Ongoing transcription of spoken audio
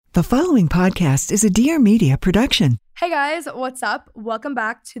The following podcast is a Dear Media production. Hey guys, what's up? Welcome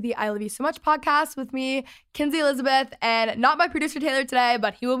back to the I Love You So Much podcast with me, Kinsey Elizabeth, and not my producer Taylor today,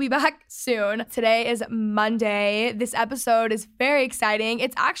 but he will be back soon. Today is Monday. This episode is very exciting.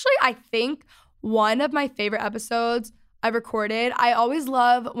 It's actually, I think, one of my favorite episodes I've recorded. I always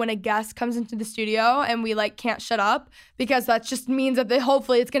love when a guest comes into the studio and we can't shut up, because that just means that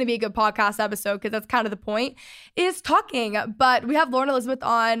hopefully it's going to be a good podcast episode, because that's kind of the point, is talking. But we have Lauren Elizabeth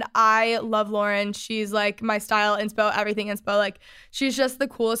on. I love Lauren. She's my style inspo, everything inspo. She's just the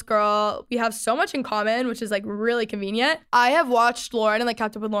coolest girl. We have so much in common, which is really convenient. I have watched Lauren and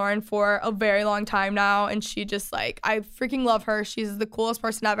kept up with Lauren for a very long time now, and she just I freaking love her. She's the coolest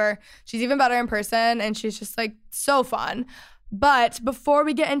person ever. She's even better in person, and she's just so fun. But before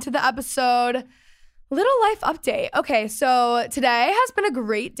we get into the episode, little life update. Okay, so today has been a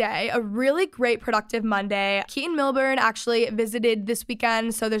great day, a really great productive Monday. Keaton Milburn actually visited this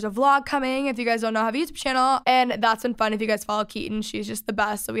weekend, so there's a vlog coming if you guys don't know, I have a YouTube channel, and that's been fun if you guys follow Keaton. She's just the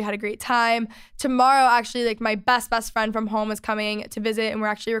best, so we had a great time. Tomorrow, actually, my best friend from home is coming to visit, and we're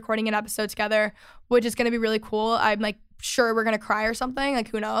actually recording an episode together, which is gonna be really cool. I'm sure we're gonna cry or something,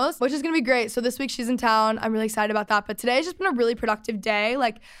 who knows, which is gonna be great. So this week she's in town. I'm really excited about that. But today's just been a really productive day.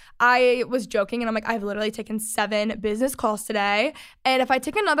 I was joking and I'm I've literally taken 7 business calls today, and if I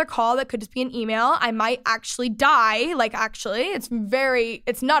take another call that could just be an email, I might actually die. Actually,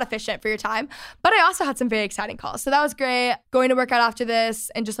 it's not efficient for your time. But I also had some very exciting calls, so that was great. Going to work out after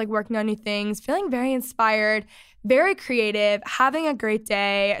this and just working on new things, feeling very inspired, very creative, having a great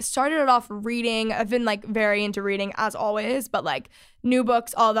day. Started it off reading. I've been very into reading as always, but new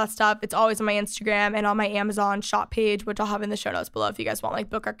books, all that stuff, it's always on my Instagram and on my Amazon shop page, which I'll have in the show notes below if you guys want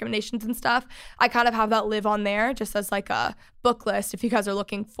book recommendations and stuff. I kind of have that live on there just as a book list if you guys are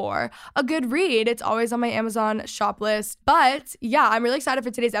looking for a good read. It's always on my Amazon shop list. But yeah, I'm really excited for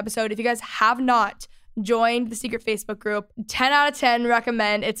today's episode. If you guys have not joined the secret Facebook group, 10 out of 10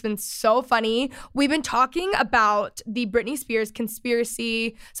 recommend. It's been so funny. We've been talking about the Britney Spears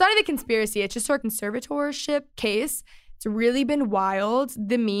conspiracy. It's not even a conspiracy, it's just her conservatorship case. It's really been wild.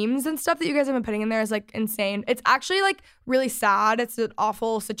 The memes and stuff that you guys have been putting in there is insane. It's actually really sad. It's an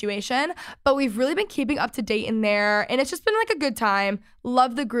awful situation, but we've really been keeping up to date in there, and it's just been a good time.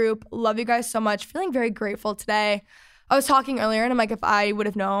 Love the group. Love you guys so much. Feeling very grateful today. I was talking earlier and I'm if I would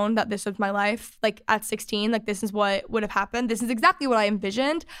have known that this was my life, at 16, this is what would have happened. This is exactly what I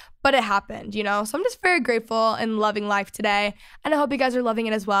envisioned, but it happened, So I'm just very grateful and loving life today. And I hope you guys are loving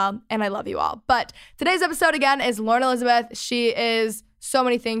it as well. And I love you all. But today's episode again is Lauren Elizabeth. She is so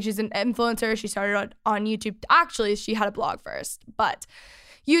many things. She's an influencer. She started on YouTube. Actually, she had a blog first, but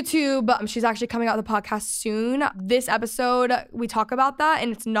YouTube. She's actually coming out with a podcast soon. This episode, we talk about that,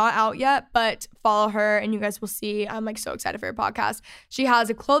 and it's not out yet, but follow her and you guys will see. I'm so excited for her podcast. She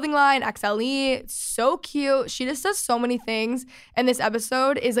has a clothing line, XLE. It's so cute. She just does so many things, and this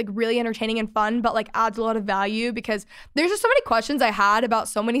episode is really entertaining and fun, but adds a lot of value, because there's just so many questions I had about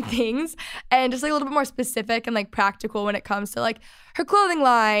so many things, and just a little bit more specific and practical when it comes to her clothing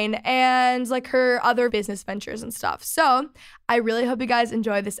line and her other business ventures and stuff. So I really hope you guys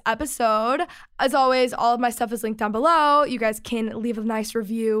enjoy this episode. As always, all of my stuff is linked down below. You guys can leave a nice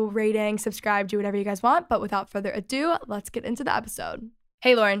review, rating, subscribe, do whatever you guys want. But without further ado, let's get into the episode.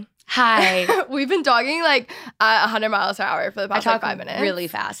 Hey, Lauren. Hi. We've been talking 100 miles per hour for the past 5 minutes. Really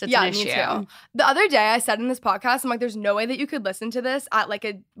fast. It's an issue. Me too. The other day I said in this podcast, I'm there's no way that you could listen to this at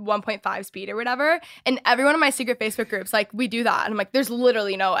a 1.5 speed or whatever. And everyone in my secret Facebook groups, we do that. And I'm there's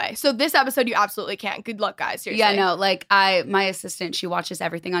literally no way. So this episode, you absolutely can't. Good luck, guys. Seriously. Yeah, no, my assistant, she watches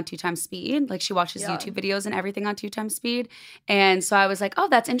everything on 2 times speed. She watches YouTube videos and everything on 2 times speed. And so I was oh,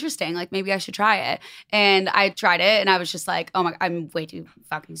 that's interesting. Maybe I should try it. And I tried it and I was just oh my, I'm way too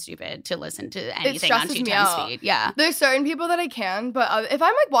fucking stupid to listen to anything on 2 times speed. Yeah. There's certain people that I can, but if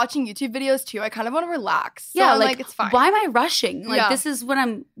I'm watching YouTube videos too, I kind of want to relax. So yeah, I'm it's fine. Why am I rushing? This is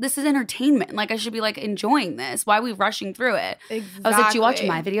entertainment. I should be enjoying this. Why are we rushing through it? Exactly. I was do you watch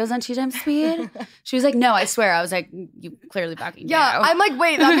my videos on 2 times speed? She was no, I swear. I was you clearly fucking do. Yeah, I'm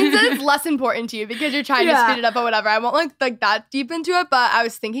wait, that means that it's less important to you because you're trying to speed it up or whatever. I won't that deep into it, but I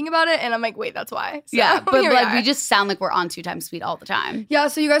was thinking about it and I'm wait, that's why. So, yeah, but we just sound like we're on 2 times speed all the time. Yeah,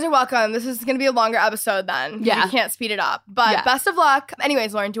 so you guys are welcome. This is going to be a longer episode then. Yeah. We can't speed it up. But best of luck.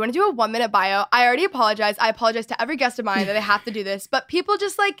 Anyways, Lauren, do you want to do a 1-minute bio? I already apologize. I apologize to every guest of mine that I have to do this. But people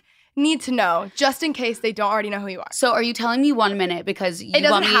just need to know, just in case they don't already know who you are. So are you telling me 1 minute because you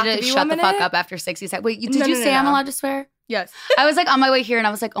want me to shut the fuck up after 60 seconds? Wait, did you say I'm allowed to swear? Yes. I was on my way here and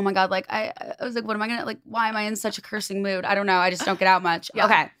I was oh my God, I was what am I going to, why am I in such a cursing mood? I don't know. I just don't get out much. Yeah.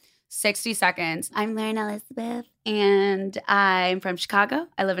 Okay. 60 seconds. I'm Lauren Elizabeth, and I'm from Chicago.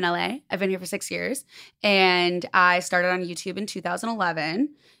 I live in LA. I've been here for 6 years, and I started on YouTube in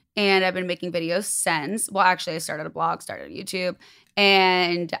 2011, and I've been making videos since. Well, actually, I started a blog, started YouTube,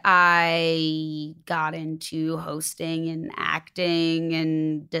 and I got into hosting and acting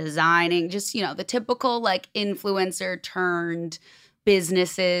and designing, just, you know, the typical like influencer turned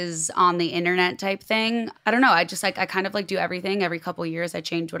businesses on the internet type thing. I don't know. I just like, I kind of like do everything. Every couple of years I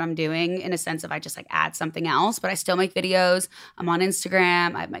change what I'm doing in a sense of I just like add something else, but I still make videos. I'm on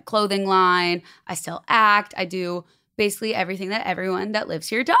Instagram. I have my clothing line. I still act. I do basically everything that everyone that lives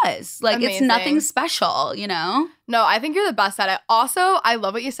here does. Like Amazing. It's nothing special, you know? No, I think you're the best at it. Also, I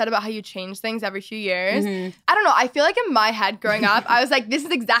love what you said about how you change things every few years. I don't know. I feel like in my head growing up, I was like, this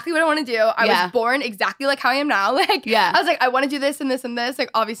is exactly what I want to do. I was born exactly like how I am now. Like, I was like, I want to do this and this and this. Like,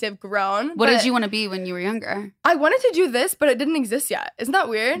 obviously, I've grown. What did you want to be when you were younger? I wanted to do this, but it didn't exist yet. Isn't that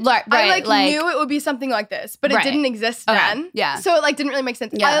weird? Right. I knew it would be something like this, but it didn't exist then. Yeah. So it like didn't really make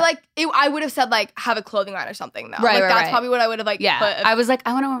sense. Yeah. I would have said like have a clothing line or something though. Right, like that's probably what I would have like put. I was like,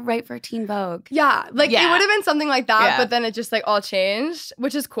 I want to write for Teen Vogue. Yeah. Like it would have been something like that, but then it just like all changed,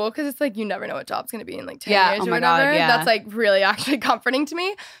 which is cool because it's like you never know what job's gonna be in like 10 years or whatever. God, that's like really actually comforting to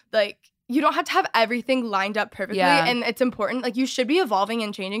me. Like you don't have to have everything lined up perfectly, and it's important. Like you should be evolving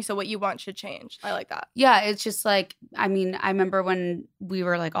and changing, so what you want should change. I like that. Yeah, it's just like, I mean, I remember when we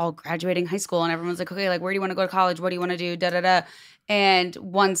were like all graduating high school and everyone was like, okay, like where do you want to go to college? What do you want to do? Da da da. And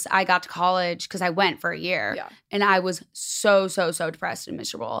once I got to college, because I went for a year, and I was so depressed and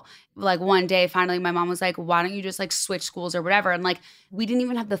miserable. Like one day, finally, my mom was like, why don't you just like switch schools or whatever? And like, we didn't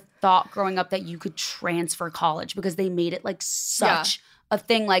even have the thought growing up that you could transfer college because they made it like such a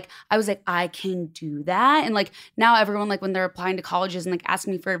thing. Like I was like, I can do that. And like now everyone, like when they're applying to colleges and like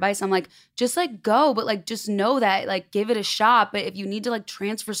asking me for advice, I'm like, just like go, but like just know that like give it a shot. But if you need to like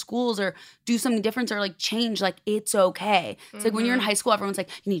transfer schools or do something different or like change, like it's okay. It's like when you're in high school, everyone's like,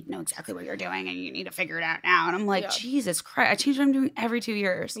 you need to know exactly what you're doing and you need to figure it out now. And I'm like, Jesus Christ, I change what I'm doing every 2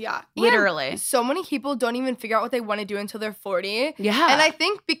 years. Yeah. Literally. And so many people don't even figure out what they want to do until they're 40. Yeah. And I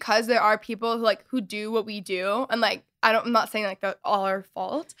think because there are people who do what we do and like, I'm not saying like that's all our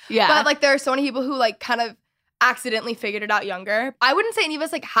fault. Yeah. But like there are so many people who like kind of accidentally figured it out younger. I wouldn't say any of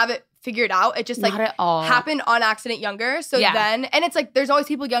us like have it figured out. It just like happened on accident younger. So then, and it's like there's always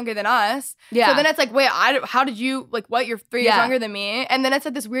people younger than us. Yeah. So then it's like, wait, how did you like what? You're 3 years younger than me. And then it's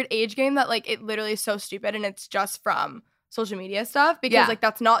like this weird age game that like it literally is so stupid and it's just from social media stuff because like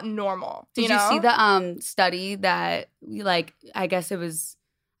that's not normal. Did you see the study that like I guess it was,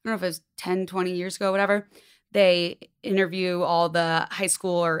 I don't know if it was 10, 20 years ago, whatever. They interview all the high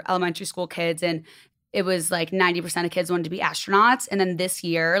school or elementary school kids, and it was like 90% of kids wanted to be astronauts. And then this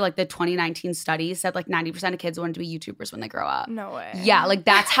year, like the 2019 study said like 90% of kids wanted to be YouTubers when they grow up. No way. Yeah, like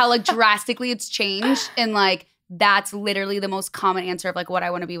that's how like drastically it's changed. And like that's literally the most common answer of like what I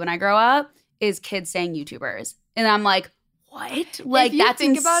want to be when I grow up is kids saying YouTubers. And I'm like, what? Like, that's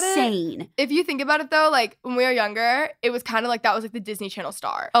insane. If you think about it, though, like, when we were younger, it was kind of like that was, like, the Disney Channel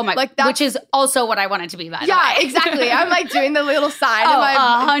star. Oh, my. Like, which is also what I wanted to be, by the way. Yeah, exactly. I'm, like, doing the little sign.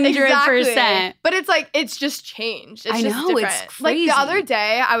 100%. Exactly. But it's, like, it's just changed. It's just different. It's crazy. Like, the other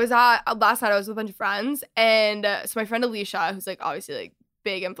day, last night I was with a bunch of friends, and so my friend Alicia, who's, like, obviously, like,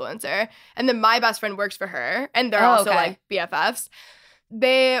 big influencer, and then my best friend works for her, and they're also, like, BFFs.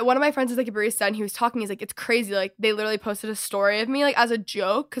 One of my friends is like a barista and he was talking, he's like, it's crazy, like they literally posted a story of me like as a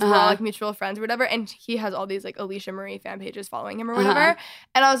joke because we're all like mutual friends or whatever, and he has all these like Alicia Marie fan pages following him or whatever,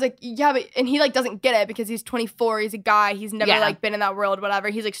 and I was like, yeah, but and he like doesn't get it because he's 24, he's a guy, he's never like been in that world, whatever,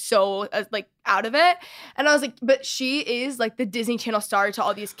 he's like so like out of it, and I was like, but she is like the Disney Channel star to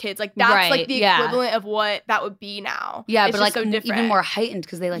all these kids, like that's like the equivalent of what that would be now. Yeah, it's but like so even more heightened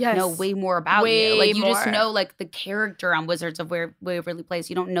because they like know way more about you, like you just know like the character on Wizards of Waverly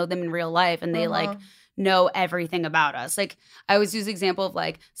Place. You don't know them in real life, and they like know everything about us. Like I always use the example of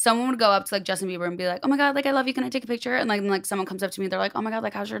like someone would go up to like Justin Bieber and be like, oh my god, like I love you, can I take a picture? And like someone comes up to me, they're like, oh my god,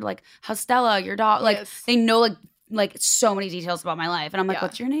 like how's Stella, your dog? Like they know like so many details about my life, and I'm like,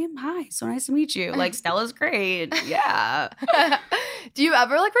 what's your name? Hi, so nice to meet you. Like Stella's great. Yeah. Do you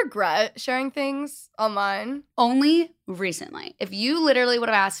ever like regret sharing things online? Only recently. If you literally would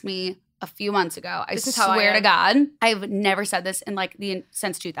have asked me a few months ago, I swear to God, I've never said this in like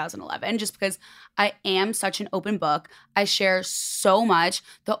since 2011, just because I am such an open book. I share so much.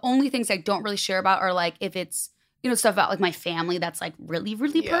 The only things I don't really share about are like if it's, you know, stuff about like my family that's like really,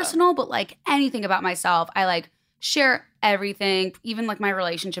 really personal, but like anything about myself, I like share everything, even like my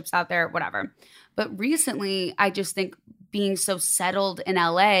relationships out there, whatever. But recently, I just think being so settled in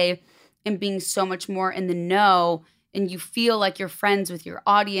LA and being so much more in the know and you feel like you're friends with your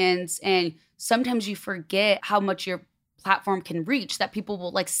audience, and sometimes you forget how much your platform can reach, that people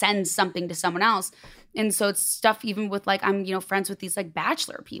will like send something to someone else. And so it's stuff even with like, I'm, you know, friends with these like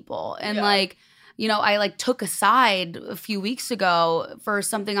Bachelor people, and like, you know, I like took a side a few weeks ago for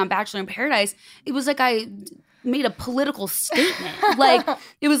something on Bachelor in Paradise. It was like I made a political statement. Like,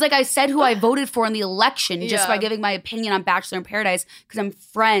 it was like I said who I voted for in the election just by giving my opinion on Bachelor in Paradise because I'm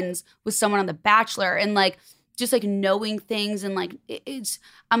friends with someone on The Bachelor. And like, just like knowing things, and like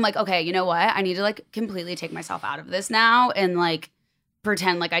I'm like, okay, you know what? I need to like completely take myself out of this now and like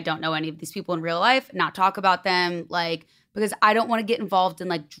pretend like I don't know any of these people in real life, not talk about them, like, because I don't want to get involved in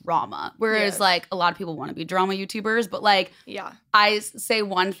like drama. Whereas like a lot of people want to be drama YouTubers, but like I say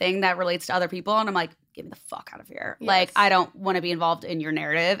one thing that relates to other people and I'm like, get me the fuck out of here. Yes. Like, I don't want to be involved in your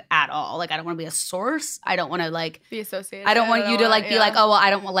narrative at all. Like, I don't want to be a source. I don't want to like be associated. I don't want you to like be like, oh, well, I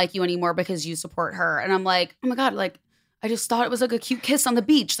don't like you anymore because you support her. And I'm like, oh my God, like, I just thought it was like a cute kiss on the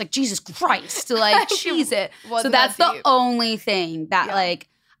beach. Like, Jesus Christ. Like, cheese it. So that's the only thing that like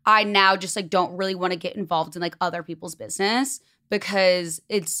I now just like don't really want to get involved in like other people's business, because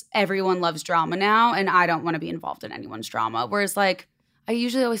it's everyone loves drama now and I don't want to be involved in anyone's drama. Whereas like I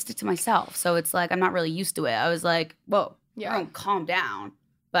usually always stick to myself. So it's like I'm not really used to it. I was like, whoa, calm down.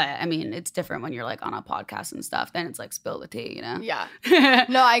 But I mean, it's different when you're like on a podcast and stuff. Then it's like spill the tea, you know? Yeah.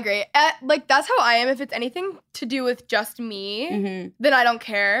 No, I agree. Like that's how I am. If it's anything to do with just me, then I don't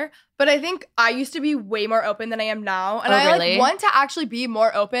care. But I think I used to be way more open than I am now. And I like want to actually be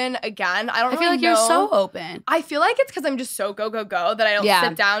more open again. I don't really know. I feel like you're so open. I feel like it's because I'm just so go that I don't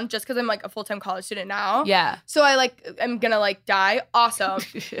sit down just because I'm like a full-time college student now. Yeah. So I like, I'm going to like die. Awesome.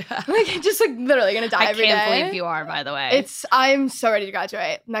 Like just like literally going to die every day. I can't believe you are, by the way. I'm so ready to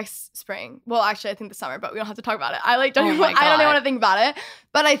graduate next spring. Well, actually, I think this summer, but we don't have to talk about it. I like don't even want to think about it.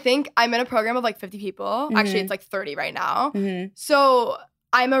 But I think I'm in a program of like 50 people. Actually, it's like 30 right now. So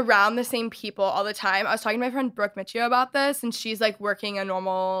I'm around the same people all the time. I was talking to my friend Brooke Michio about this, and she's like working a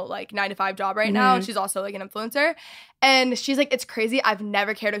normal like 9-to-5 job right now. And she's also like an influencer. And she's like, it's crazy. I've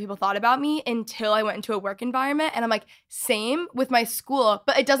never cared what people thought about me until I went into a work environment. And I'm like, same with my school.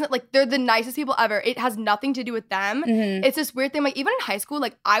 But it doesn't, like, they're the nicest people ever. It has nothing to do with them. It's this weird thing. Like, even in high school,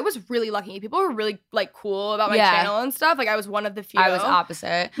 like, I was really lucky. People were really, like, cool about my channel and stuff. Like, I was one of the few. I was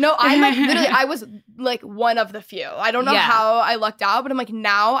opposite. No, I'm like, literally, I was, like, one of the few. I don't know how I lucked out. But I'm like,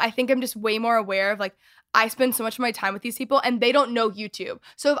 now I think I'm just way more aware of, like, I spend so much of my time with these people and they don't know YouTube.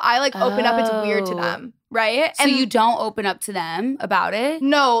 So if I like open up, it's weird to them, right? So you don't open up to them about it?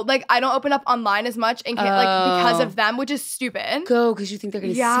 No, like I don't open up online as much like because of them, which is stupid. Because you think they're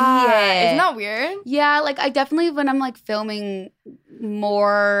going to see it. Isn't that weird? Yeah, like I definitely, when I'm like filming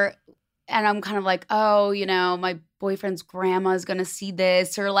more and I'm kind of like, oh, you know, my boyfriend's grandma's gonna see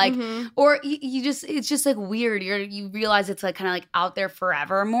this, or like, or you just, it's just like weird. You realize it's like kind of like out there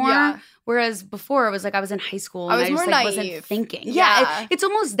forever more. Yeah. Whereas before it was like I was in high school and I just like wasn't thinking. Yeah. It's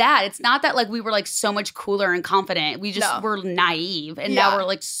almost that. It's not that like we were like so much cooler and confident. We just were naive, and now we're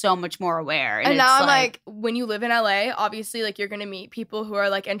like so much more aware. And now I'm like, when you live in LA, obviously like you're gonna meet people who are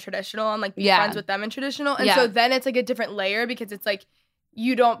like in traditional and like be friends with them in traditional. And so then it's like a different layer, because it's like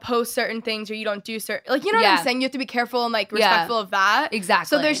you don't post certain things or you don't do certain, like, you know what I'm saying? You have to be careful and like respectful of that. Exactly.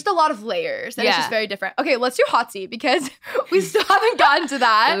 So there's just a lot of layers, and it's just very different. Okay, let's do hot seat, because we still haven't gotten to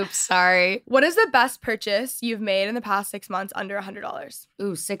that. Oops, sorry. What is the best purchase you've made in the past 6 months under $100?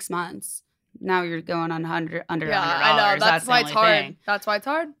 Ooh, 6 months. Now you're going on under $100. Yeah, I know. That's why it's hard. Thing. That's why it's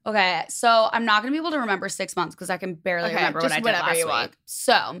hard. Okay, so I'm not going to be able to remember 6 months because I can barely remember what I did last week.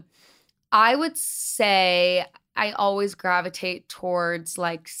 So I would say I always gravitate towards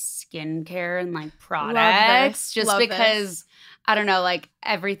like skincare and like products, just because I don't know, like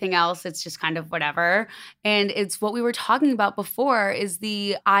everything else, it's just kind of whatever. And it's what we were talking about before, is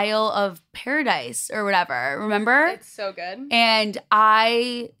the Isle of Paradise or whatever. Remember? It's so good. And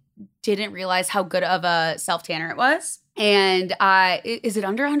I didn't realize how good of a self-tanner it was. And is it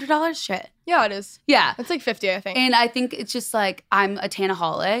under $100? Shit. Yeah, it is. Yeah. It's like 50, I think. And I think it's just like, I'm a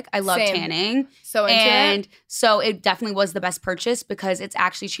tanaholic. I love tanning. So into And so it definitely was the best purchase because it's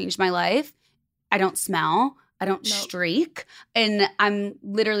actually changed my life. I don't smell. I don't streak. And I'm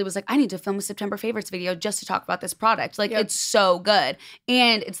literally was like, I need to film a September favorites video just to talk about this product. Like, it's so good.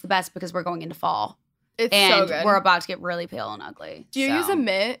 And it's the best because we're going into fall. It's and so good. We're about to get really pale and ugly. Do you use a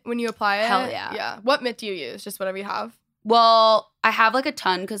mitt when you apply it? Hell yeah. Yeah. What mitt do you use? Just whatever you have? Well, I have like a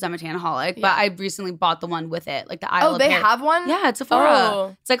ton because I'm a tanaholic, but I recently bought the one with it, like the Isle of Paradise. Oh, they have one? Yeah, it's Sephora.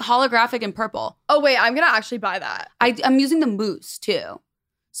 Oh. It's like holographic and purple. Oh, wait, I'm going to actually buy that. I'm using the mousse too.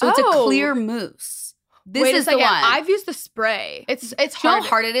 So it's a clear mousse This Wait is a second. the one. I've used the spray. It's Do you know hard. how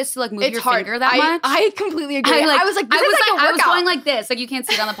hard it is to like move It's your hard. finger that much? I completely agree. I was like, this is like a workout. I was going like this. Like you can't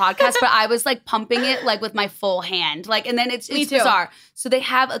see it on the podcast, but I was like pumping it like with my full hand. Like, and then it's bizarre. So they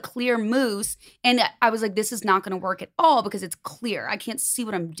have a clear mousse, and I was like, this is not going to work at all because it's clear. I can't see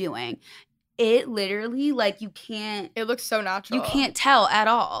what I'm doing. It literally like you can't. It looks so natural. You can't tell at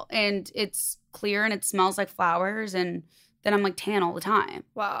all, and it's clear and it smells like flowers, and then I'm like tan all the time.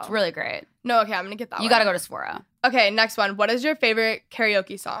 Wow, it's really great. No, okay, I'm gonna get that. You got to go to Sephora. Okay, next one. What is your favorite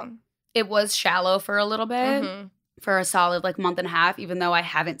karaoke song? It was Shallow for a little bit. Mm-hmm. For a solid like month and a half, even though I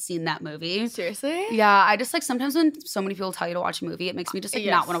haven't seen that movie. Seriously? Yeah, I just like sometimes when so many people tell you to watch a movie, it makes me just like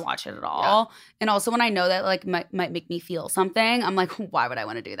not want to watch it at all. Yeah. And also when I know that like might make me feel something, I'm like, why would I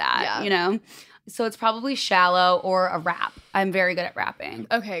want to do that? Yeah. You know? So it's probably Shallow or a rap. I'm very good at rapping.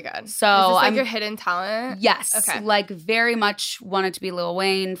 Okay, good. So is this like your hidden talent? Yes. Okay. Like very much wanted to be Lil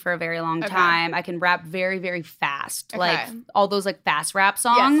Wayne for a very long time. I can rap very, very fast. Okay. Like all those like fast rap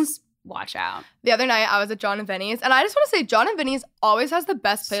songs. Yes. Watch out. The other night, I was at John and Vinny's, and I just want to say John and Vinny's always has the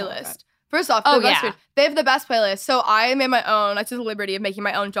best playlist. First off, they have the best playlist. So I made my own. I took the liberty of making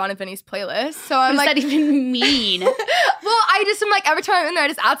my own John and Vinny's playlist. So I'm what does that even mean? Well, I just am like, every time I'm in there, I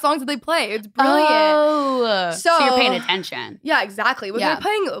just add songs that they play. It's brilliant. Oh. So you're paying attention. Yeah, exactly. Well, they were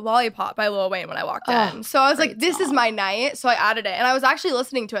playing Lollipop by Lil Wayne when I walked in. So I was like, this is my night. So I added it. And I was actually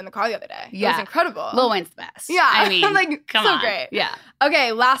listening to it in the car the other day. Yeah. It was incredible. Lil Wayne's the best. Yeah. I mean, I'm like, come so on. Great. Yeah.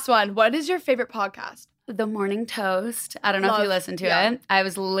 Okay, last one. What is your favorite podcast? The Morning Toast. I don't know if you listen to it. I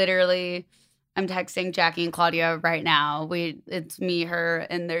was literally... I'm texting Jackie and Claudia right now. It's me, her,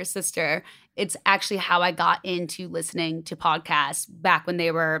 and their sister. It's actually how I got into listening to podcasts back when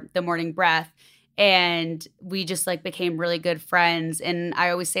they were The Morning Breath. And we just like became really good friends. And I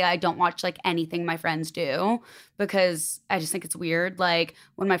always say I don't watch like anything my friends do because I just think it's weird. Like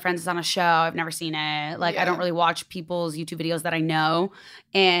when my friends is on a show, I've never seen it. Like I don't really watch people's YouTube videos that I know.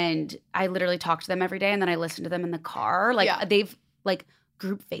 And I literally talk to them every day and then I listen to them in the car. Like they've like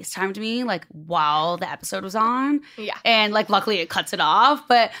group FaceTimed me like while the episode was on. Yeah. And like luckily it cuts it off.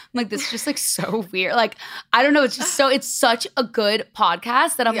 But I'm like, this is just like so weird. Like, I don't know. It's just it's such a good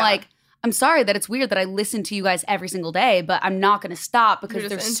podcast that I'm like, I'm sorry that it's weird that I listen to you guys every single day, but I'm not going to stop because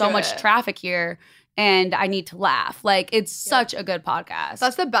there's so much traffic here and I need to laugh. Like, it's such a good podcast.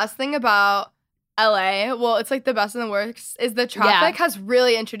 That's the best thing about LA. Well, it's like the best in the works is the traffic has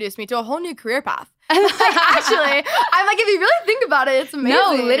really introduced me to a whole new career path. Like, actually, I'm like, if you really think about it, it's amazing.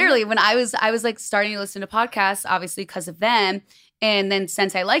 No, literally, when I was like starting to listen to podcasts, obviously because of them. And then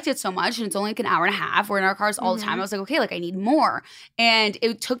since I liked it so much, and it's only like an hour and a half, we're in our cars all the time, I was like, okay, like I need more. And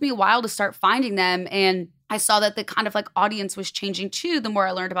it took me a while to start finding them. And I saw that the kind of like audience was changing too, the more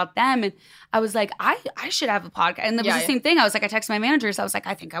I learned about them. And I was like, I should have a podcast. And it was the same thing. I was like, I texted my managers. I was like,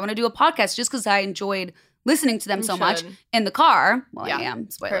 I think I want to do a podcast just because I enjoyed listening to them so much in the car. Well, I am.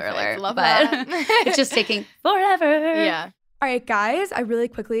 Spoiler alert. Love but that. It's just taking forever. Yeah. All right, guys, I really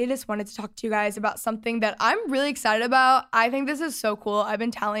quickly just wanted to talk to you guys about something that I'm really excited about. I think this is so cool. I've been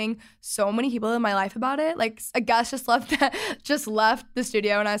telling so many people in my life about it. Like a guest just left the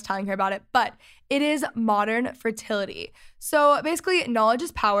studio and I was telling her about it, but it is modern fertility. So basically, knowledge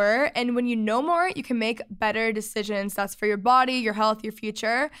is power, and when you know more, you can make better decisions. That's for your body, your health, your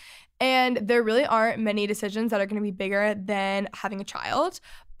future. And there really aren't many decisions that are going to be bigger than having a child.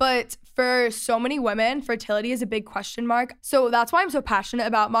 But for so many women, fertility is a big question mark. So that's why I'm so passionate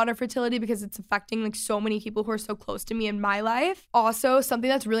about modern fertility, because it's affecting like so many people who are so close to me in my life. Also, something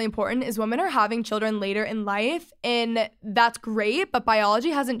that's really important is women are having children later in life, and that's great, but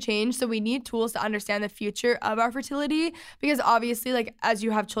biology hasn't changed. So we need tools to understand the future of our fertility, because obviously like as you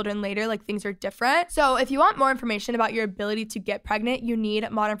have children later, like things are different. So if you want more information about your ability to get pregnant, you need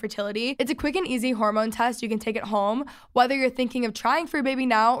modern fertility. It's a quick and easy hormone test. You can take it home, whether you're thinking of trying for a baby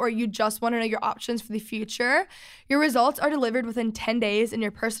now or you just want to know your options for the future. Your results are delivered within 10 days, and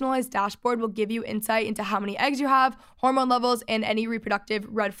your personalized dashboard will give you insight into how many eggs you have, hormone levels, and any reproductive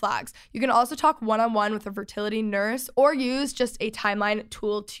red flags. You can also talk one-on-one with a fertility nurse or use just a timeline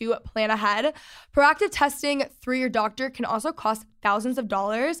tool to plan ahead. Proactive testing through your doctor can also cost thousands of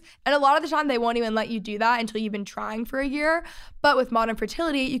dollars, and a lot of the time they won't even let you do that until you've been trying for a year. But with modern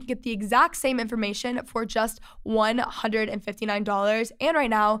fertility, you can get the exact same information for just $159. And right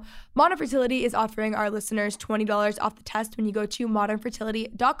now, now, Modern Fertility is offering our listeners $20 off the test when you go to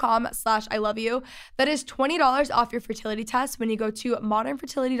modernfertility.com/ILOVEYOU. That is $20 off your fertility test when you go to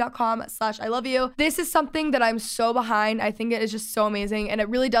modernfertility.com/ILOVEYOU. This is something that I'm so behind. I think it is just so amazing, and it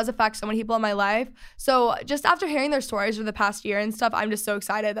really does affect so many people in my life. So just after hearing their stories for the past year and stuff, I'm just so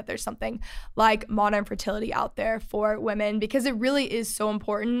excited that there's something like Modern Fertility out there for women, because it really is so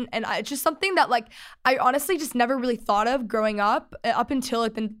important. And it's just something that like I honestly just never really thought of growing up until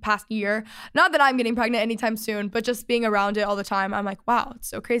like the past year. Not that I'm getting pregnant anytime soon, but just being around it all the time, I'm like, wow, it's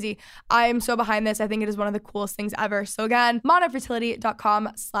so crazy. I am so behind this. I think it is one of the coolest things ever. So again,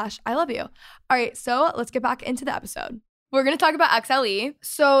 modernfertility.com/ILOVEYOU. All right, so let's get back into the episode. We're going to talk about XLE.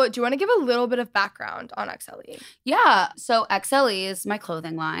 So do you want to give a little bit of background on XLE? Yeah. So XLE is my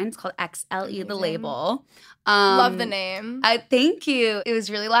clothing line. It's called XLE, the label. Love the name. Thank you. It was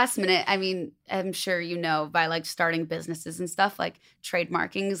really last minute. I mean, I'm sure you know by like starting businesses and stuff, like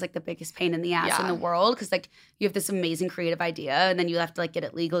trademarking is like the biggest pain in the ass in the world, because like you have this amazing creative idea and then you have to like get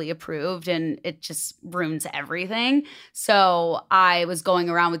it legally approved and it just ruins everything. So I was going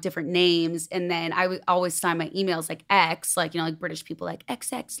around with different names, and then I would always sign my emails like X, like, you know, like British people like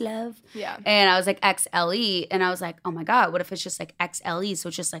XX love. Yeah. And I was like XLE, and I was like, oh my God, what if it's just like XLE? So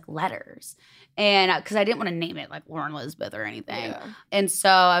it's just like letters. And because I didn't want to name it like Lauren Elizabeth or anything. Yeah. And so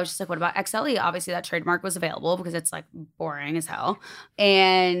I was just like, what about XLE? Obviously that trademark was available because it's like boring as hell.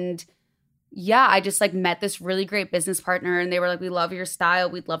 And yeah, I just like met this really great business partner, and they were like, we love your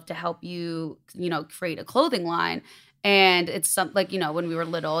style. We'd love to help you, you know, create a clothing line. And it's something like, you know, when we were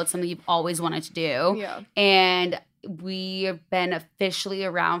little, it's something you've always wanted to do. Yeah. And we have been officially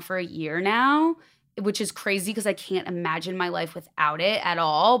around for a year now, which is crazy because I can't imagine my life without it at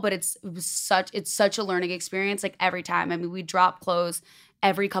all. But it's such a learning experience. Like every time, I mean, we drop clothes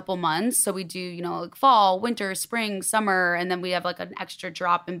every couple months. So we do, you know, like fall, winter, spring, summer, and then we have like an extra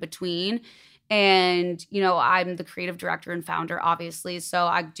drop in between. And, you know, I'm the creative director and founder, obviously. So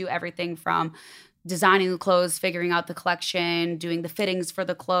I do everything from designing the clothes, figuring out the collection, doing the fittings for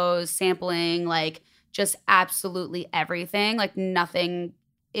the clothes, sampling, like just absolutely everything. Like nothing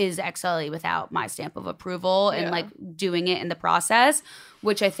is XLE without my stamp of approval and like doing it in the process,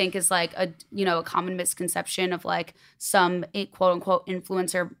 which I think is like a, you know, a common misconception of like some quote unquote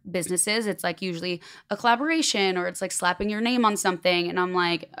influencer businesses. It's like usually a collaboration or it's like slapping your name on something. And I'm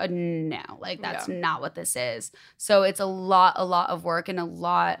like, no, like that's not what this is. So it's a lot of work and a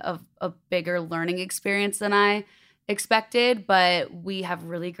lot of a bigger learning experience than I expected, but we have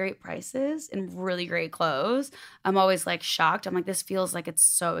really great prices and really great clothes. I'm always like shocked. I'm like, this feels like it's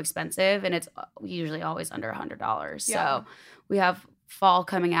so expensive, and it's usually always under $100. So we have fall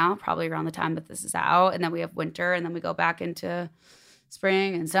coming out probably around the time that this is out, and then we have winter, and then we go back into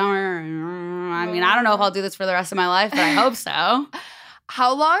spring and summer. I mean, I don't know if I'll do this for the rest of my life, but I hope so.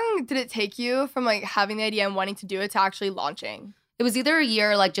 How long did it take you from like having the idea and wanting to do it to actually launching? It was either a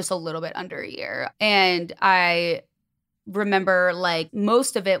year, like just a little bit under a year. And I remember like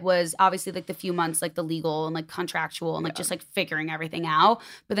most of it was obviously like the few months, like the legal and like contractual and like just like figuring everything out.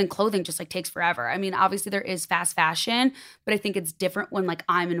 But then clothing just like takes forever. I mean, obviously there is fast fashion, but I think it's different when like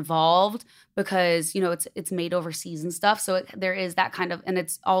I'm involved because, you know, it's made overseas and stuff. So there is that kind of, and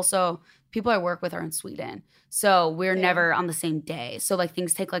it's also people I work with are in Sweden. So we're never on the same day. So like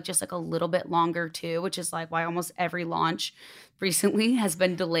things take like just like a little bit longer too, which is like why almost every launch recently has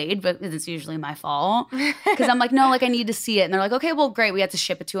been delayed, but it's usually my fault. Because I'm like, no, like I need to see it. And they're like, okay, well, great. We had to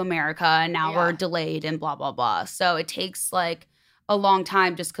ship it to America and now we're delayed and blah, blah, blah. So it takes like a long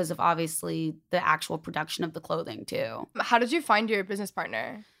time just because of obviously the actual production of the clothing too. How did you find your business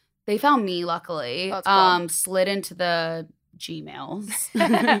partner? They found me, luckily. Oh, that's cool. Slid into the Gmails.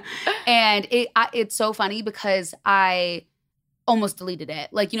 And it's so funny because I almost deleted it.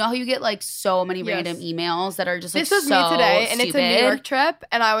 Like, you know how you get like so many random emails that are just like this was so me today, and stupid? it's a New York trip,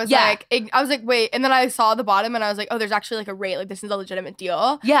 and I was like, wait, and then I saw the bottom, and I was like, oh, there's actually like a rate, like this is a legitimate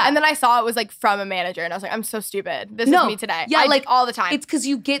deal. Yeah, and then I saw it was like from a manager, and I was like, I'm so stupid. This is me today. Yeah, like all the time. It's because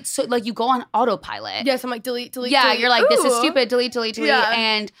you get so like you go on autopilot. Yes, I'm like delete. Yeah, delete. You're like, this is stupid. Delete. Yeah.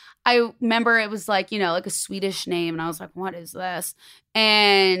 And I remember it was like, you know, like a Swedish name, and I was like, what is this?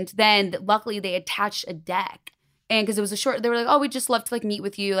 And then luckily they attached a deck. And because it was a short, they were like, oh, we'd just love to like meet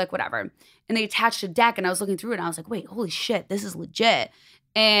with you, like whatever. And they attached a deck, and I was looking through it, and I was like, wait, holy shit, this is legit.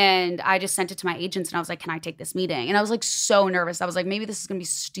 And I just sent it to my agents, and I was like, can I take this meeting? And I was like so nervous. I was like, maybe this is going to be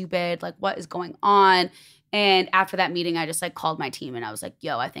stupid. Like, what is going on? And after that meeting, I just like called my team, and I was like,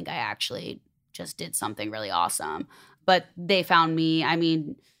 yo, I think I actually just did something really awesome. But they found me. I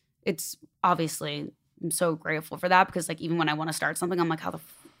mean, it's obviously I'm so grateful for that because like even when I want to start something, I'm like, how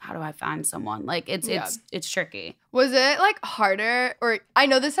do I find someone? Like it's tricky. Was it like harder, or I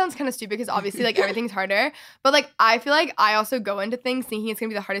know this sounds kind of stupid because obviously like everything's harder, but like I feel like I also go into things thinking it's gonna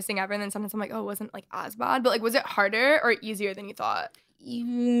be the hardest thing ever, and then sometimes I'm like, oh, it wasn't like as bad. But like, was it harder or easier than you thought?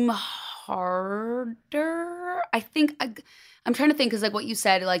 Harder. I think I'm trying to think because like what you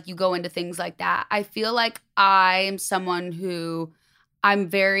said, like you go into things like that. I feel like I am someone who I'm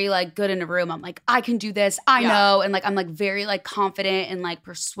very like good in a room. I'm like, I can do this. I know. And like, I'm like very like confident and like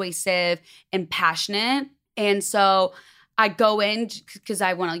persuasive and passionate. And so I go in because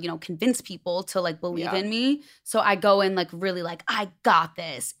I want to, you know, convince people to like believe in me. So I go in like really like, I got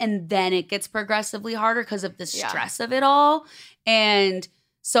this. And then it gets progressively harder because of the stress of it all. And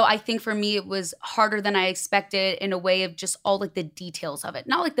so I think for me, it was harder than I expected in a way of just all like the details of it.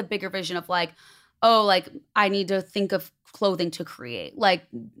 Not like the bigger vision of like, oh, like I need to think of clothing to create. Like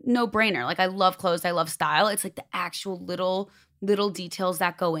no brainer. Like I love clothes. I love style. It's like the actual little details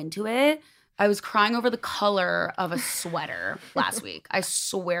that go into it. I was crying over the color of a sweater last week. I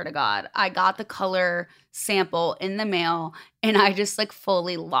swear to God. I got the color sample in the mail and I just like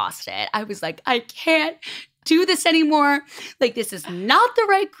fully lost it. I was like, I can't do this anymore. Like, this is not the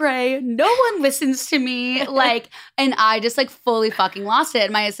right gray. No one listens to me. Like, and I just like fully fucking lost it.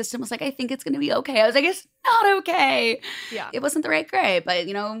 And my assistant was like, I think it's going to be okay. I was like, it's not okay. Yeah. It wasn't the right gray, but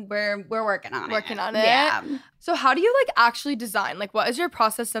you know, we're working on it. Working on it. Yeah. So how do you like actually design? Like, what is your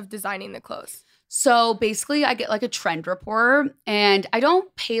process of designing the clothes? So basically I get like a trend report and I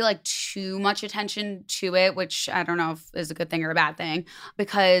don't pay like too much attention to it, which I don't know if is a good thing or a bad thing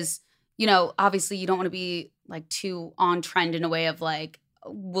because you know, obviously you don't want to be like too on trend in a way of like,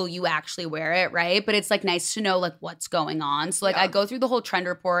 will you actually wear it, right? But it's like nice to know like what's going on. So like I go through the whole trend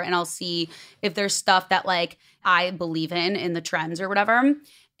report and I'll see if there's stuff that like I believe in the trends or whatever.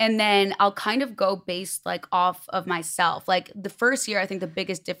 And then I'll kind of go based like off of myself. Like the first year, I think the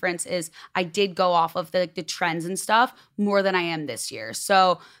biggest difference is I did go off of the trends and stuff more than I am this year.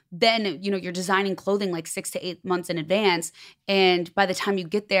 So then, you know, you're designing clothing like 6 to 8 months in advance. And by the time you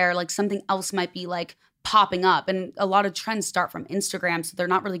get there, like something else might be like popping up. And a lot of trends start from Instagram. So they're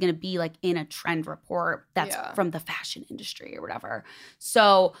not really going to be like in a trend report that's from the fashion industry or whatever.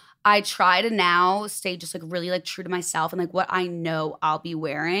 So I try to now stay just like really like true to myself and like what I know I'll be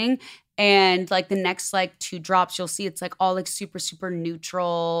wearing. And like the next like 2 drops, you'll see it's like all like super, super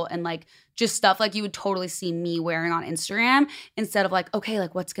neutral and like just stuff like you would totally see me wearing on Instagram instead of like, okay,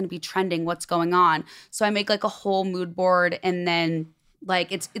 like what's going to be trending? What's going on? So I make like a whole mood board and then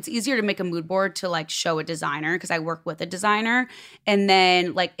like it's easier to make a mood board to like show a designer because I work with a designer. And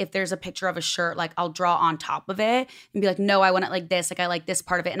then like if there's a picture of a shirt, like I'll draw on top of it and be like, no, I want it like this. Like I like this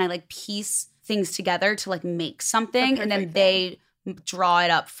part of it. And I like piece things together to like make something. And then they draw it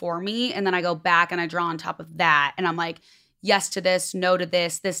up for me. And then I go back and I draw on top of that. And I'm like, yes to this, no to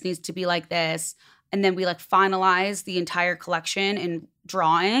this. This needs to be like this. And then we like finalize the entire collection in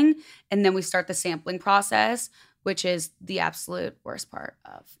drawing. And then we start the sampling process, which is the absolute worst part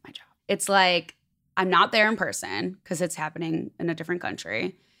of my job. It's like I'm not there in person because it's happening in a different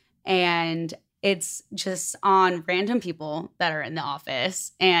country. And it's just on random people that are in the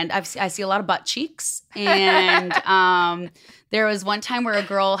office. And I see a lot of butt cheeks. And there was one time where a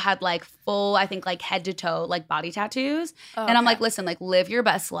girl had like full, I think like head to toe, like body tattoos. Oh, and I'm like, listen, like live your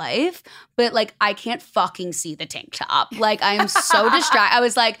best life. But like, I can't fucking see the tank top. Like I am so distracted. I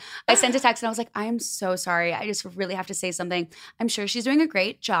was like, I sent a text and I was like, I am so sorry. I just really have to say something. I'm sure she's doing a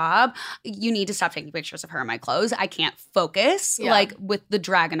great job. You need to stop taking pictures of her in my clothes. I can't focus like with the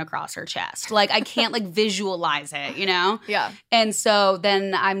dragon across her chest. Like I can't like visualize it, you know? Yeah. And so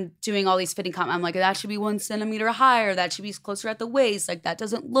then I'm doing all these fitting comments. I'm like, that should be 1 centimeter higher. That should be closer at the waist. Like that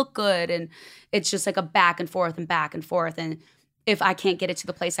doesn't look good. And it's just like a back and forth and back and forth. And if I can't get it to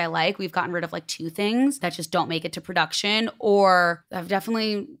the place I like, we've gotten rid of like 2 things that just don't make it to production. Or I've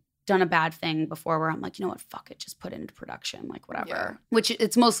definitely done a bad thing before where I'm like, you know what, fuck it, just put it into production, like whatever. Yeah. Which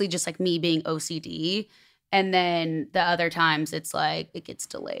it's mostly just like me being OCD. And then the other times it's like it gets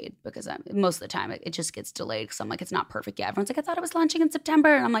delayed because most of the time it just gets delayed because I'm like, it's not perfect yet. Everyone's like, I thought it was launching in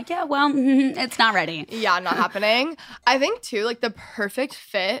September. And I'm like, yeah, well, it's not ready. Yeah, not happening. I think too, like the perfect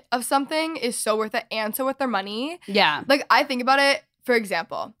fit of something is so worth it and so worth their money. Yeah. Like I think about it, for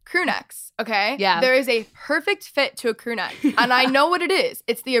example, crew necks, okay? Yeah. There is a perfect fit to a crew neck. And I know what it is.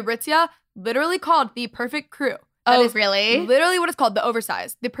 It's the Aritzia, literally called the perfect crew. That is really? Literally what it's called, the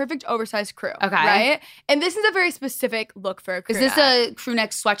oversized. The perfect oversized crew. Okay. Right? And this is a very specific look for a crew neck. Is this a crew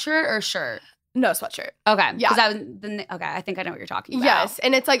neck sweatshirt or shirt? No, sweatshirt. Okay. Yeah. Okay, I think I know what you're talking about. Yes,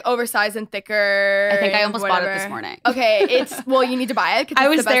 and it's like oversized and thicker. I think I almost bought it whatever. this morning. Okay, well, you need to buy it. 'Cause I it's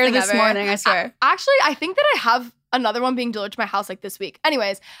was the best there thing this ever. morning, I swear. Actually, I think that I have another one being delivered to my house like this week.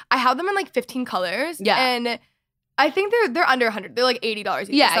 Anyways, I have them in like 15 colors. Yeah. And I think they're under 100. They're like $80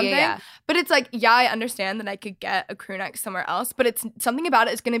 each or something. Yeah. But it's like, yeah, I understand that I could get a crew neck somewhere else, but it's something about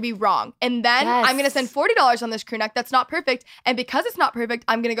it is going to be wrong. And then I'm going to spend $40 on this crew neck that's not perfect. And because it's not perfect,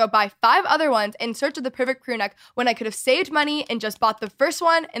 I'm going to go buy 5 other ones in search of the perfect crew neck when I could have saved money and just bought the first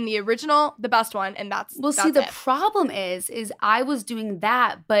one and the original, the best one. And that's the it. problem is I was doing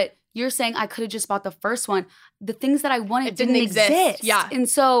that, but you're saying I could have just bought the first one. The things that I wanted didn't exist. Yeah. And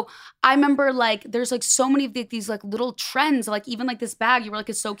so I remember like there's like so many of these like little trends, like even like this bag, you were like,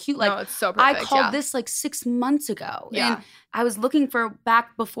 it's so cute. Like no, it's so perfect. I called this like 6 months ago. Yeah. And I was looking for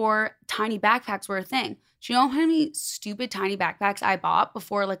back before tiny backpacks were a thing. Do you know how many stupid tiny backpacks I bought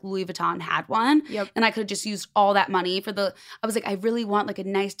before like Louis Vuitton had one? Yep. And I could have just used all that money for I was like, I really want like a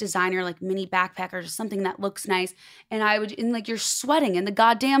nice designer, like mini backpack or just something that looks nice. And like you're sweating in the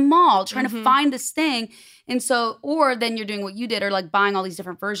goddamn mall trying to find this thing. And so, or then you're doing what you did or like buying all these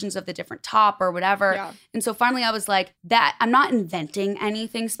different versions of the different top or whatever. Yeah. And so finally I was like, I'm not inventing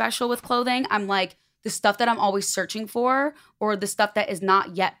anything special with clothing. I'm like, the stuff that I'm always searching for or the stuff that is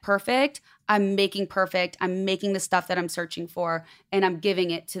not yet perfect, I'm making perfect. I'm making the stuff that I'm searching for and I'm giving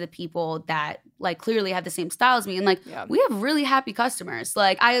it to the people that like clearly have the same style as me. And like, we have really happy customers.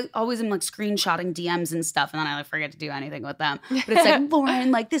 Like I always am like screenshotting DMs and stuff and then I like forget to do anything with them. But it's like, Lauren,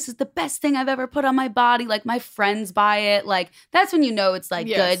 like this is the best thing I've ever put on my body. Like my friends buy it. Like that's when you know it's like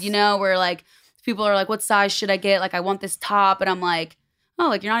good, you know, where like people are like, what size should I get? Like I want this top. And I'm like, oh,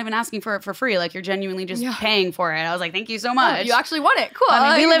 like you're not even asking for it for free. Like you're genuinely just paying for it. I was like, thank you so much. Oh, you actually want it. Cool.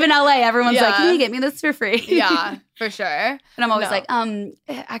 I mean, we live in LA. Everyone's like, can you get me this for free? Yeah, for sure. And I'm always like,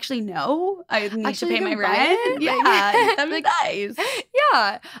 actually, no. I need to pay my rent. Yeah. That'd be nice.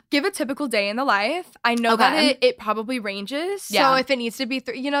 Yeah. Give a typical day in the life. I know that it probably ranges. So if it needs to be,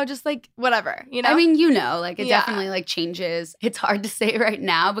 just like whatever, you know? I mean, like it definitely like changes. It's hard to say right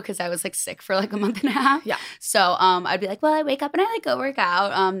now because I was like sick for like a month and a half. Yeah. So I'd be like, well, I wake up and I like go work out.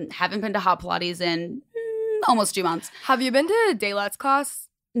 Haven't been to hot Pilates in almost 2 months. Have you been to Daylet's class?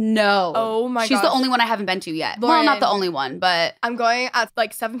 No. Oh my god. She's the only one I haven't been to yet. Lauren, well, not the only one, but I'm going at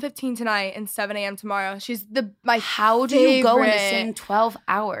like 7:15 tonight and 7 a.m. tomorrow. She's my How do favorite. you go in the same 12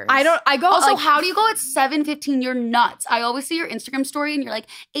 hours? I go also, like, how do you go at 7:15? You're nuts. I always see your Instagram story and you're like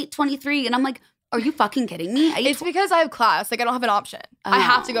 8:23 and I'm like, are you fucking kidding me? It's because I have class. Like, I don't have an option. I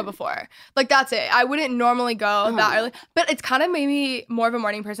have to go before. Like, that's it. I wouldn't normally go that early. But it's kind of made me more of a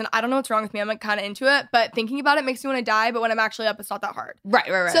morning person. I don't know what's wrong with me. I'm, like, kind of into it. But thinking about it makes me want to die. But when I'm actually up, it's not that hard.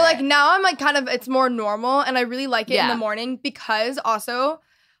 Right. So, like, now I'm, like, kind of, it's more normal. And I really like it in the morning because also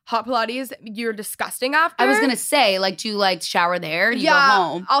hot Pilates, you're disgusting after. I was going to say, like, do you, like, shower there? Or do you go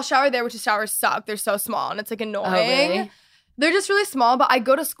home? I'll shower there, which is showers suck. They're so small. And it's, like, annoying. Oh, really? They're just really small. But I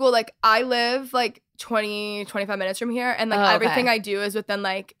go to school, like, I live, like, 20, 25 minutes from here. And, like, everything I do is within,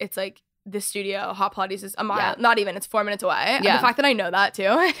 like, it's, like, the studio. Hot Pilates is a mile. Yeah. Not even. It's 4 minutes away. Yeah. And the fact that I know that,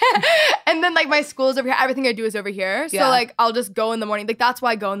 too. And then, like, my school is over here. Everything I do is over here. So, like, I'll just go in the morning. Like, that's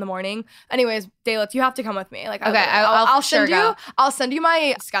why I go in the morning. Anyways, Daylet's, you have to come with me. Like, okay, I'll send sure you. Go. I'll send you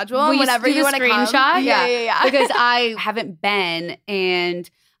my schedule whenever you want to come. Screenshot? Yeah. Because I haven't been, and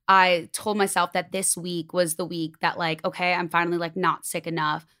I told myself that this week was the week that, like, okay, I'm finally, like, not sick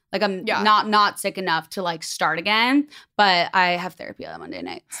enough. Like, I'm not sick enough to, like, start again, but I have therapy on Monday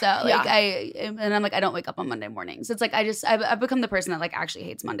night. So, like, and I'm like, I don't wake up on Monday mornings. It's like, I've become the person that, like, actually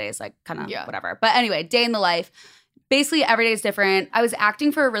hates Mondays, like, kind of whatever. But anyway, day in the life. Basically, every day is different. I was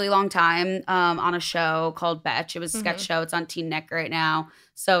acting for a really long time on a show called Betch. It was a sketch show. It's on Teen Nick right now.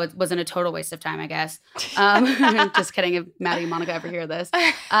 So it wasn't a total waste of time, I guess. Just kidding. If Maddie and Monica ever hear this.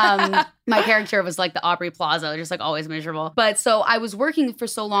 My character was like the Aubrey Plaza, just like always miserable. But so I was working for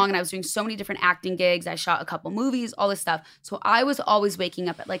so long and I was doing so many different acting gigs. I shot a couple movies, all this stuff. So I was always waking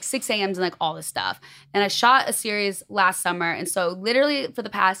up at like 6 a.m. and like all this stuff. And I shot a series last summer. And so literally for the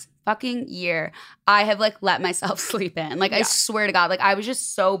past fucking year, I have like let myself sleep in. Like I swear to God, like I was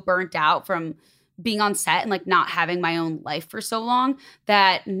just so burnt out from being on set and like not having my own life for so long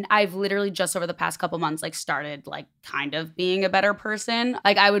that I've literally just over the past couple months like started like kind of being a better person.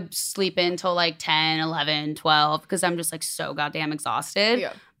 Like I would sleep in till like 10, 11, 12 because I'm just like so goddamn exhausted.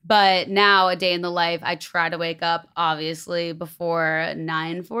 Yeah. But now a day in the life, I try to wake up obviously before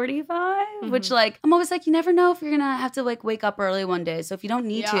 9:45, which like I'm always like, you never know if you're gonna have to like wake up early one day. So if you don't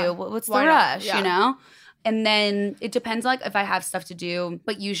need to, what's the rush, you know? And then it depends like if I have stuff to do.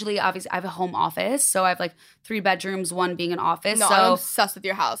 But usually, obviously, I have a home office. So I have like 3 bedrooms, 1 being an office. No, so I'm obsessed with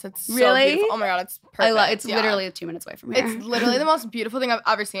your house. It's so really beautiful. Oh my God, it's perfect. It's literally 2 minutes away from here. It's literally the most beautiful thing I've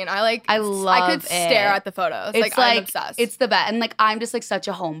ever seen. I could stare at the photos. It's I'm obsessed. It's the best. And like I'm just like such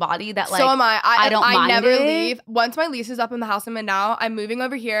a homebody that like so am I. I don't mind I never it. leave. Once my lease is up in the house I'm in now, I'm moving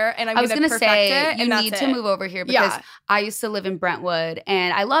over here and I'm going to perfect it. You need to move over here because I used to live in Brentwood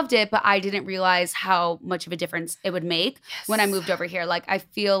and I loved it, but I didn't realize how much of a difference it would make when I moved over here. Like I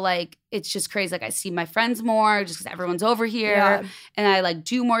feel like it's just crazy. Like I see my friends more just because everyone's over here and I like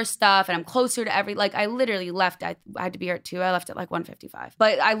do more stuff and I'm closer to like I literally left. I had to be here at 2. I left at like 1:55.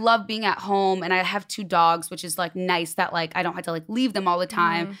 But I love being at home and I have 2 dogs, which is like nice that like I don't have to like leave them all the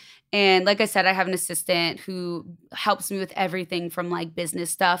time. Mm-hmm. And like I said, I have an assistant who helps me with everything from like business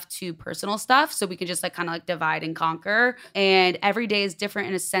stuff to personal stuff. So we can just like kind of like divide and conquer. And every day is different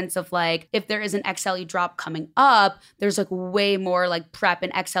in a sense of like, if there is an XLE drop coming up, there's like way more like prep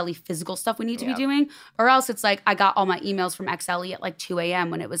and XLE physical stuff we need to be doing. Or else it's like, I got all my emails from XLE at like 2 a.m.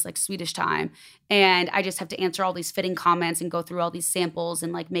 when it was like Swedish time. And I just have to answer all these fitting comments and go through all these samples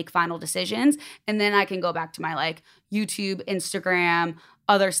and like make final decisions. And then I can go back to my like YouTube, Instagram,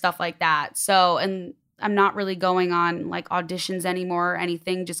 other stuff like that. So, and I'm not really going on like auditions anymore or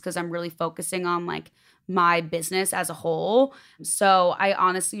anything just because I'm really focusing on like my business as a whole. So I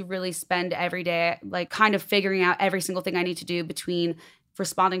honestly really spend every day like kind of figuring out every single thing I need to do between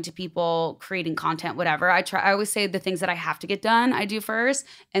responding to people, creating content, whatever. I always say the things that I have to get done, I do first.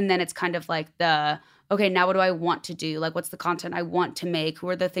 And then it's kind of like okay, now what do I want to do? Like, what's the content I want to make? Who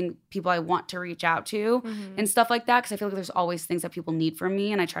are the people I want to reach out to and stuff like that? Because I feel like there's always things that people need from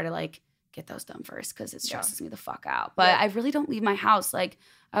me. And I try to like get those done first because it stresses me the fuck out. But I really don't leave my house. Like,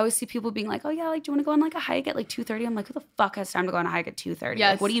 I always see people being like, oh yeah, like, do you want to go on like a hike at like 2:30? I'm like, who the fuck has time to go on a hike at 2:30?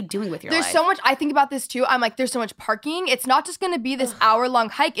 Yes. Like, what are you doing with your life? There's so much, I think about this too. I'm like, there's so much parking. It's not just going to be this hour-long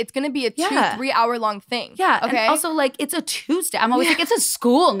hike. It's going to be a 2-3 hour-long thing. Yeah. Okay. And also, like, it's a Tuesday. I'm always like, it's a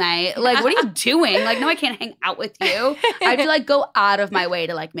school night. Like, what are you doing? Like, no, I can't hang out with you. I have to like go out of my way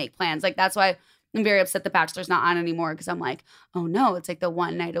to like make plans. Like, that's why I'm very upset The Bachelor's not on anymore because I'm like, oh no, it's like the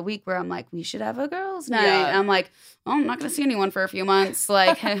one night a week where I'm like, we should have a girls' night. Yeah. And I'm like, oh, I'm not going to see anyone for a few months.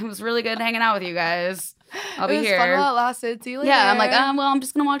 Like, it was really good hanging out with you guys. I'll be here. It was fun while it lasted. See you later. Yeah, I'm like, well, I'm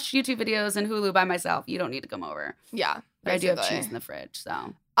just going to watch YouTube videos and Hulu by myself. You don't need to come over. Yeah. But I do have cheese in the fridge,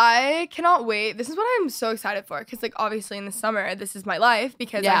 so. I cannot wait. This is what I'm so excited for because, like, obviously in the summer, this is my life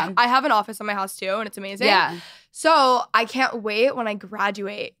because I have an office on my house too, and it's amazing. Yeah. So I can't wait when I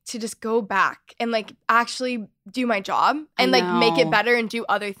graduate to just go back and, like, actually do my job and, like, make it better and do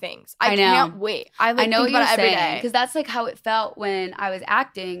other things. I can't wait. I know think about it every day. Because that's, like, how it felt when I was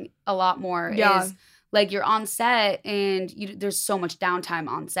acting a lot more is, like, you're on set and there's so much downtime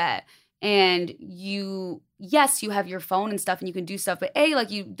on set. And you have your phone and stuff and you can do stuff, but like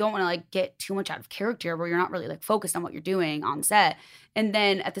you don't want to like get too much out of character where you're not really like focused on what you're doing on set. And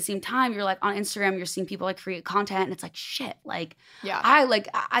then at the same time, you're like on Instagram, you're seeing people like create content and it's like, shit, like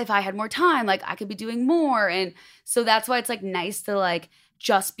if I had more time, like I could be doing more. And so that's why it's like nice to like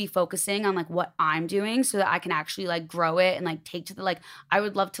just be focusing on like what I'm doing so that I can actually like grow it and like take to the, like, I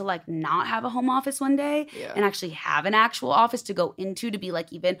would love to like not have a home office one day and actually have an actual office to go into to be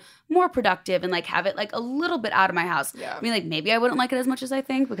like even more productive and like have it like a little bit out of my house. Yeah. I mean, like maybe I wouldn't like it as much as I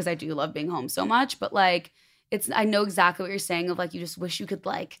think because I do love being home so much, but like I know exactly what you're saying of like you just wish you could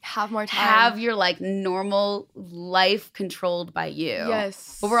like have more time, have your like normal life controlled by you.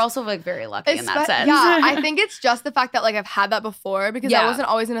 Yes, but we're also like very lucky in that sense. Yeah, I think it's just the fact that like I've had that before because I wasn't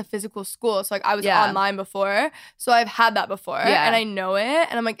always in a physical school, so like I was online before, so I've had that before and I know it,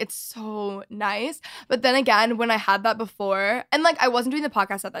 and I'm like it's so nice. But then again, when I had that before, and like I wasn't doing the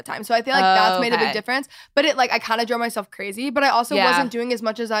podcast at that time, so I feel like that's made a big difference. But it like I kind of drove myself crazy, but I also wasn't doing as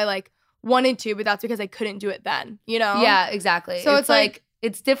much as I like wanted to, but that's because I couldn't do it then, you know? Yeah, exactly. So it's like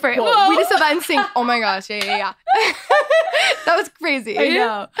it's different. Whoa. We just said that in sync. Oh my gosh, yeah. That was crazy. I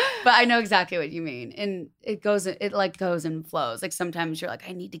know. But I know exactly what you mean. And it goes and flows. Like sometimes you're like,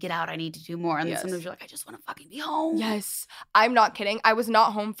 I need to get out, I need to do more. And then sometimes you're like, I just want to fucking be home. Yes. I'm not kidding. I was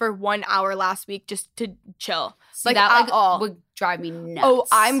not home for 1 hour last week just to chill. See, like that like all would drive me nuts. Oh,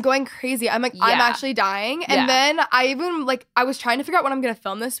 I'm going crazy. I'm like, I'm actually dying. And then I even like, I was trying to figure out what I'm going to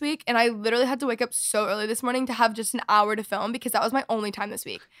film this week. And I literally had to wake up so early this morning to have just an hour to film because that was my only time this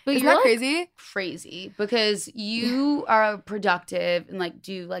week. But isn't that like, crazy? Crazy because you are productive and like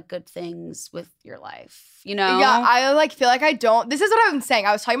do like good things with your life, you know? Yeah, I like feel like I don't. This is what I've been saying.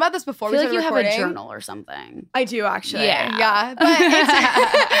 I was talking about this before we started recording. You have a journal or something. I do actually. Yeah. But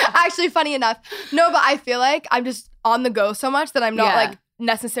it's actually funny enough. No, but I feel like I'm just on the go so much that I'm not like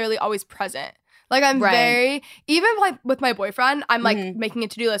necessarily always present. Like I'm Right. very, even like with my boyfriend, I'm like making a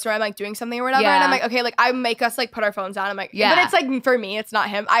to-do list or I'm like doing something or whatever. And I'm like, okay, like I make us like put our phones down. I'm like, but it's like for me, it's not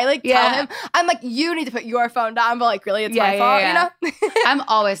him. I like tell him, I'm like, you need to put your phone down, but like really it's my fault, you know? I'm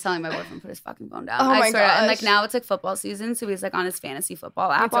always telling my boyfriend to put his fucking phone down. Oh my I swear. gosh. And like now it's like football season, so he's like on his fantasy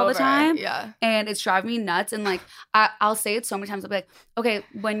football app It's all the over. time. Yeah. And it's driving me nuts. And like I'll say it so many times. I'll be like, okay,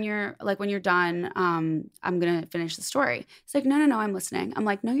 when you're done, I'm gonna finish the story. He's like, no, I'm listening. I'm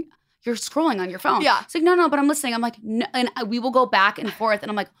like, no, you're scrolling on your phone. Yeah. It's like, no, but I'm listening. I'm like, no, and we will go back and forth.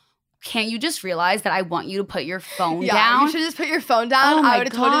 And I'm like, can't you just realize that I want you to put your phone down? You should just put your phone down. Oh my I would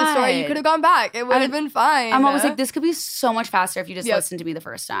have told you the story. You God. could have gone back. It would have been fine. I'm always like, this could be so much faster if you just listened to me the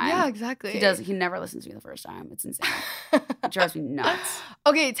first time. Yeah, exactly. He never listens to me the first time. It's insane. It drives me nuts.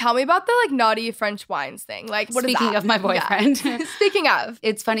 Okay, tell me about the like naughty French wines thing. Like, what is that? Speaking of my boyfriend. Yeah. Speaking of.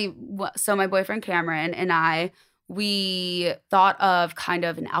 It's funny. So my boyfriend Cameron and we thought of kind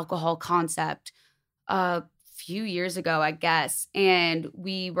of an alcohol concept a few years ago, I guess. And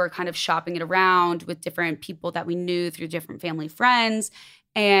we were kind of shopping it around with different people that we knew through different family friends.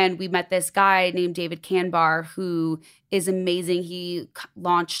 And we met this guy named David Canbar, who is amazing. He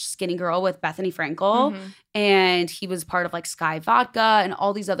launched Skinny Girl with Bethany Frankel. And he was part of like Sky Vodka and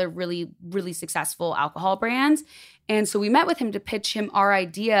all these other really, really successful alcohol brands. And so we met with him to pitch him our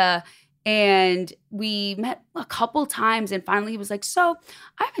idea. And we met a couple times. And finally he was like, so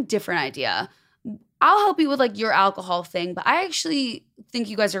I have a different idea. I'll help you with like your alcohol thing, but I actually think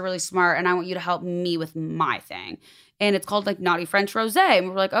you guys are really smart and I want you to help me with my thing. And it's called like Naughty French Rosé. And we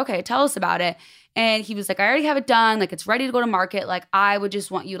were like, okay, tell us about it. And he was like, I already have it done. Like it's ready to go to market. Like I would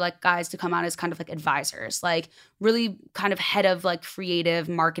just want you like guys to come out as kind of like advisors, like really kind of head of like creative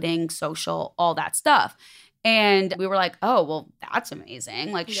marketing, social, all that stuff. And we were like, oh, well, that's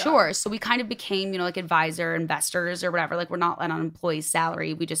amazing. Like, sure. So we kind of became, like advisor investors or whatever. Like we're not on an employee's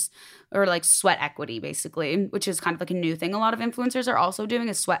salary. We just, or like sweat equity basically, which is kind of like a new thing a lot of influencers are also doing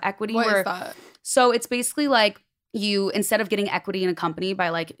is sweat equity. What is that? So it's basically like, you, instead of getting equity in a company by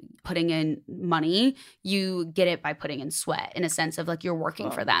like putting in money, you get it by putting in sweat in a sense of like you're working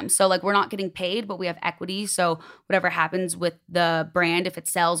for them. So like we're not getting paid, but we have equity. So whatever happens with the brand, if it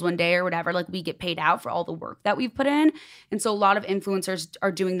sells one day or whatever, like we get paid out for all the work that we've put in. And so a lot of influencers are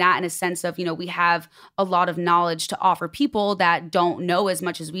doing that in a sense of, we have a lot of knowledge to offer people that don't know as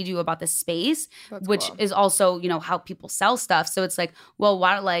much as we do about this space, which is also, how people sell stuff. So it's like, well,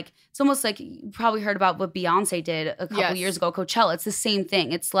 why like, it's almost like you probably heard about what Beyonce did a couple years ago, Coachella. It's the same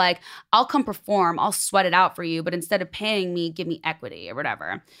thing. It's like, I'll come perform, I'll sweat it out for you, but instead of paying me, give me equity or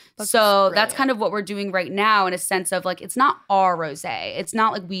whatever. That's kind of what we're doing right now in a sense of like, it's not our rosé. It's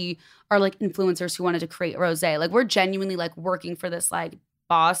not like we are like influencers who wanted to create rosé. Like we're genuinely like working for this like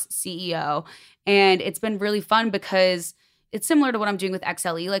boss CEO. And it's been really fun because it's similar to what I'm doing with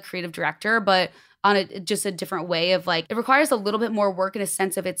XLE, like creative director, but on just a different way of like, it requires a little bit more work in a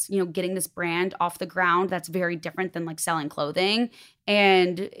sense of it's, getting this brand off the ground that's very different than like selling clothing.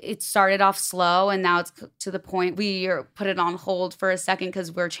 And it started off slow and now it's to the point we are put it on hold for a second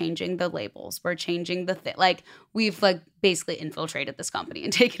because we're changing the labels. We're changing the thing. Like we've like basically infiltrated this company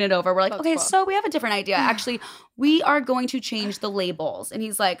and taken it over. We're like, okay, so we have a different idea. Actually, we are going to change the labels. And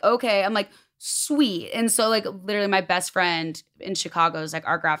he's like, okay. I'm like, sweet. And so like literally my best friend in Chicago is like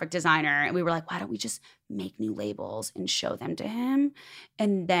our graphic designer. And we were like, why don't we just make new labels and show them to him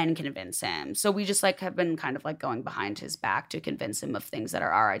and then convince him? So we just like have been kind of like going behind his back to convince him of things that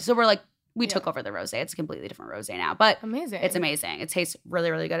are all right. So we're like, we took over the rosé. It's a completely different rosé now, but it's amazing. It tastes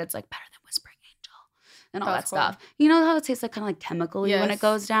really, really good. It's like better than Whispering Angel and all that stuff. You know how it tastes like kind of like chemically when it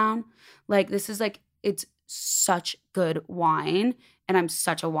goes down? Like this is like, it's such good wine. And I'm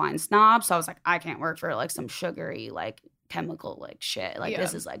such a wine snob. So I was like, I can't work for like some sugary, like chemical, like shit. Like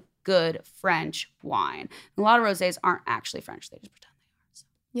this is like good French wine. And a lot of rosés aren't actually French. They just pretend they are. So,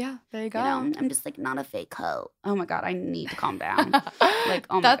 yeah, there you go. I'm just like not a fake hoe. Oh my God, I need to calm down. Like,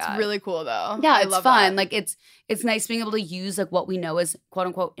 oh my God. That's really cool though. Yeah, I it's love fun. That. Like it's nice being able to use like what we know as quote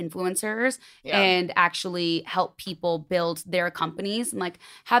unquote influencers and actually help people build their companies and like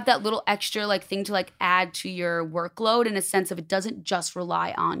have that little extra like thing to like add to your workload in a sense of it doesn't just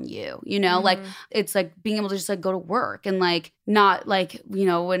rely on you, like it's like being able to just like go to work and like not like,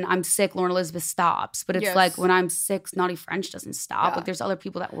 when I'm sick, Lauren Elizabeth stops, but it's like when I'm sick, Naughty French doesn't stop. Like there's other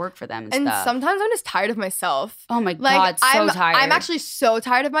people that work for them and stuff. Sometimes I'm just tired of myself. Oh my God, tired. I'm actually so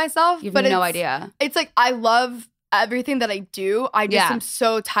tired of myself. You have no idea. It's like I love everything that I do. I just am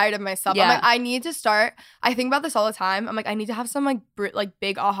so tired of myself. I'm like, I need to start. I think about this all the time. I'm like, I need to have some like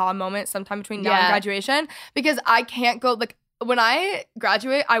big aha moment sometime between now and graduation because I can't go like when I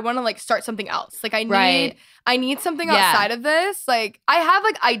graduate, I want to like start something else. Like I need something Yeah. outside of this. Like I have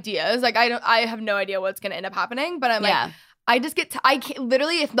like ideas. Like I have no idea what's gonna end up happening. But I'm like, I just get I can't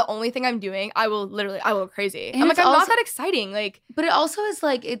literally, if the only thing I'm doing, I will go crazy. And I'm like, it's I'm not also- that exciting. Like, But it also is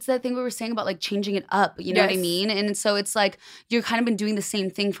like, it's that thing we were saying about like changing it up, you know what I Yes. mean? And so it's like, you're kind of been doing the same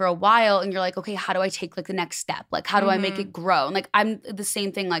thing for a while and you're like, okay, how do I take like the next step? Like, how do I make it grow? And like, I'm the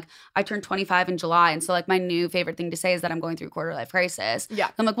same thing. Like I turned 25 in July. And so like my new favorite thing to say is that I'm going through a quarter life crisis. Yeah.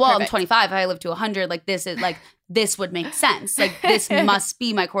 I'm like, well, I'm Perfect. 25. If I live to 100, like this is like, this would make sense. Like this must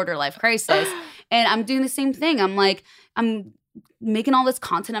be my quarter life crisis. And I'm doing the same thing. I'm like, I'm making all this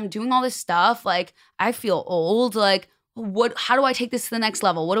content. I'm doing all this stuff. Like I feel old. Like how do I take this to the next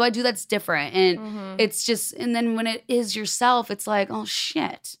level? What do I do that's different? And it's just, and then when it is yourself, it's like, oh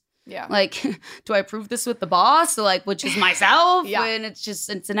shit. yeah. Like, do I prove this with the boss? So like, which is myself? Yeah. And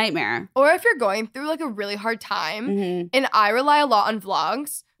it's a nightmare. Or if you're going through like a really hard time, Mhm. and I rely a lot on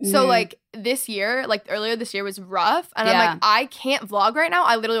vlogs. So Mhm. like this year, like earlier this year was rough. And Yeah. I'm like, I can't vlog right now.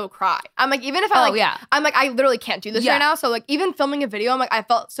 I literally will cry. I'm like, even if I Oh, like, yeah. I'm like, I literally can't do this Yeah. right now. So like even filming a video, I'm like, I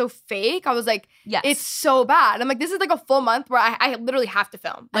felt so fake. I was like, Yes. it's so bad. I'm like, this is like a full month where I literally have to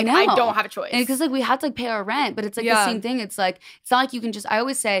film. I Like know. I don't have a choice. And because like we had to like pay our rent, but it's like Yeah. the same thing. It's like, it's not like you can just, I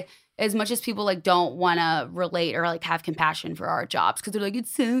always say, as much as people like don't want to relate or like have compassion for our jobs because they're like,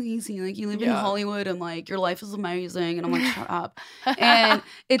 it's so easy. Like you live in Yeah. Hollywood and like your life is amazing. And I'm like, shut up. And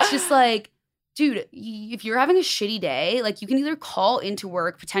it's just like, dude, if you're having a shitty day, like you can either call into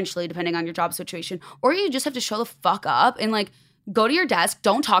work potentially depending on your job situation, or you just have to show the fuck up and like go to your desk,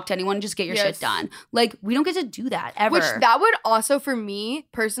 don't talk to anyone, just get your Yes. shit done. Like we don't get to do that ever. Which that would also, for me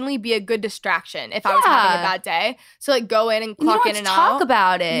personally, be a good distraction if I was having a Yeah. bad day. So like go in and And you clock don't in have and to talk out.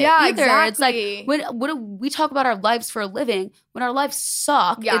 about it. Yeah, either. It's exactly. like what do we talk about our lives for a living? When our lives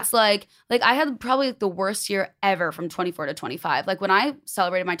suck, Yeah. it's like I had probably like the worst year ever from 24 to 25. Like when I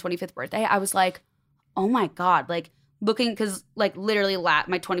celebrated my 25th birthday, I was like, oh my God, like looking, because like literally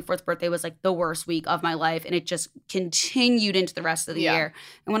my 24th birthday was like the worst week of my life, and it just continued into the rest of the Yeah. year.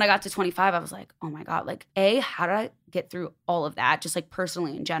 And when I got to 25, I was like, oh my God, like A, how did I get through all of that, just like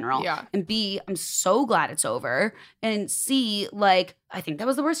personally in general? Yeah. And B, I'm so glad it's over. And C, like I think that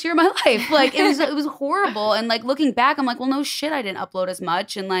was the worst year of my life. Like it was horrible. And like looking back, I'm like, well, no shit, I didn't upload as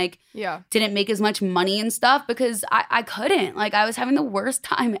much and like Yeah. didn't make as much money and stuff because I couldn't. Like I was having the worst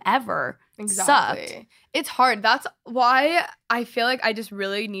time ever. Exactly. Sucked. It's hard. That's why I feel like I just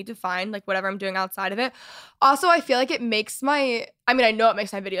really need to find like whatever I'm doing outside of it. Also, I feel like it makes I know it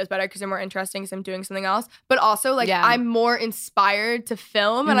makes my videos better because they're more interesting because I'm doing something else. But also like Yeah. I'm more inspired to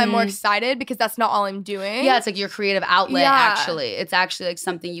film and I'm more Mhm. excited because that's not all I'm doing. Yeah, it's like your creative outlet, Yeah. actually. It's actually like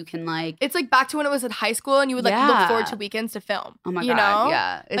something you can like, It's like back to when it was in high school and you would like look Yeah. forward to weekends to film. oh my you God. know?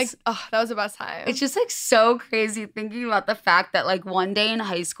 Yeah. Like, oh, that was the best time. It's just like so crazy thinking about the fact that like one day in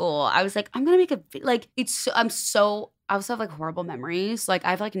high school, I was like, I'm gonna make like I also have like horrible memories. Like I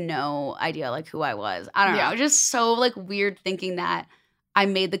have like no idea like who I was. I don't know. Yeah. It's just so like weird thinking that I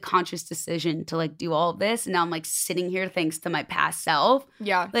made the conscious decision to like do all of this, and now I'm like sitting here thanks to my past self.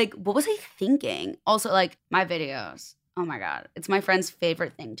 yeah. Like, what was I thinking? Also, like my videos. Oh my God, it's my friend's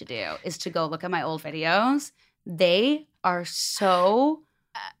favorite thing to do is to go look at my old videos. They are so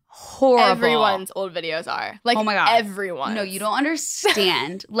horrible. Everyone's old videos are. Like, Oh my God. everyone. No, you don't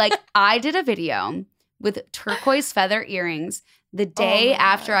understand. Like, I did a video with turquoise feather earrings the day my God.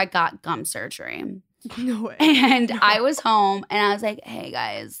 after I got gum surgery. No way. And I was home and I was like, hey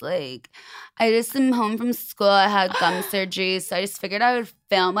guys, like, I just am home from school. I had gum surgery. So I just figured I would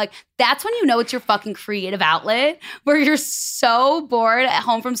film. Like, that's when you know it's your fucking creative outlet where you're so bored at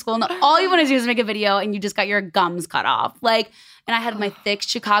home from school and all you want to do is make a video and you just got your gums cut off. Like, and I had my thick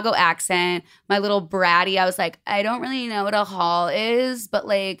Chicago accent, my little bratty. I was like, I don't really know what a haul is, but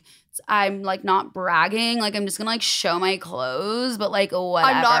like, I'm like not bragging. Like, I'm just gonna like show my clothes, but like,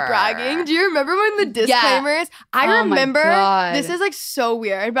 whatever. I'm not bragging. Do you remember when the disclaimers? I Oh my remember, God. this is like so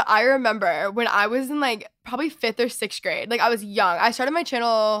weird, but I remember when I was in like probably 5th or 6th grade. Like I was young. I started my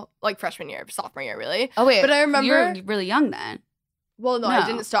channel like freshman year, sophomore year, really. Oh wait, But I remember- you're really young then. Well, no, No. I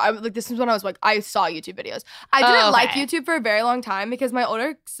didn't start. Like this is when I was like, I saw YouTube videos. I didn't Oh, like okay. YouTube for a very long time because my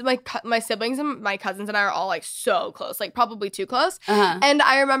my siblings and my cousins and I are all like so close, like probably too close. Uh-huh. And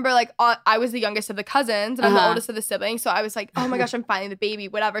I remember like I was the youngest of the cousins and I'm the Uh-huh. oldest of the siblings. So I was like, oh my gosh, I'm finally the baby,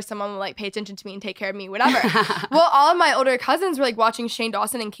 whatever. Someone will like pay attention to me and take care of me, whatever. Well, all of my older cousins were like watching Shane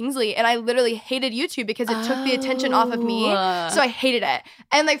Dawson and Kingsley, and I literally hated YouTube because it took the attention off of me. Oh. So I hated it.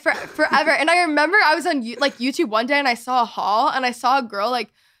 And like forever. And I remember I was on like YouTube one day and I saw a haul and I saw a girl like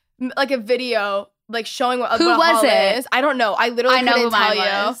a video like showing what Who what a was holiday it? is. I don't know. I literally I know couldn't who mine tell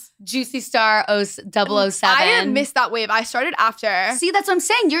you. was. Juicy Star 007. I missed that wave. I started after. See, that's what I'm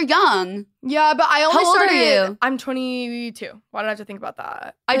saying. You're young. Yeah, but I only How old are started. you? I'm 22. Why did I have to think about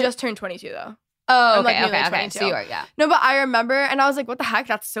that? I just turned 22 though. Oh, I'm, like, okay, nearly okay. 22. So you are, yeah. No, but I remember, and I was like, what the heck?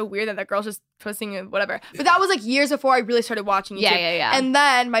 That's so weird that girl's just twisting and whatever. But that was like years before I really started watching YouTube. Yeah. And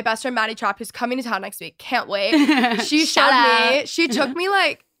then my best friend Maddie Trapp, who's coming to town next week, can't wait. She Shout showed me, out. she took me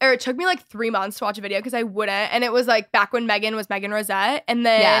like, or it took me like 3 months to watch a video because I wouldn't. And it was like back when Megan was Megan Rosette. And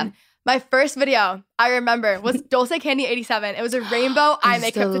then my first video, I remember, was Dulce Candy 87. It was a rainbow eye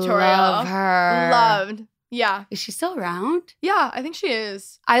makeup tutorial. Love her. Loved. Yeah. Is she still around? Yeah, I think she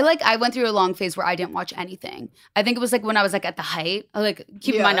is. I went through a long phase where I didn't watch anything. I think it was like when I was like at the height. Like,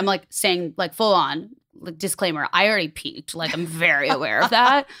 keep in mind, I'm like saying like full on, like disclaimer, I already peaked. Like, I'm very aware of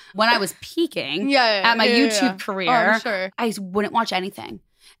that. When I was peaking at my YouTube career, I'm sure. I wouldn't watch anything.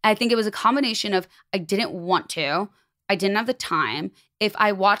 I think it was a combination of I didn't want to. I didn't have the time. If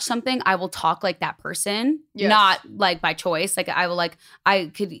I watch something, I will talk like that person, not like by choice. Like I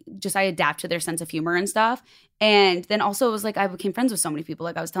adapt to their sense of humor and stuff. And then also it was like I became friends with so many people,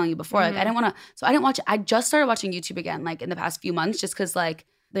 like I was telling you before. Like I didn't watch, I just started watching YouTube again, like in the past few months, just because like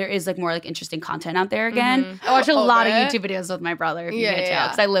there is like more like interesting content out there again. I watch a lot of YouTube videos with my brother, if you get to,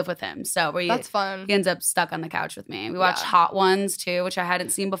 because I live with him. So that's fun. He ends up stuck on the couch with me. We watched Hot Ones too, which I hadn't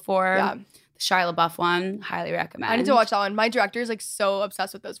seen before. Yeah. Shia LaBeouf one, highly recommend. I need to watch that one. My director is like so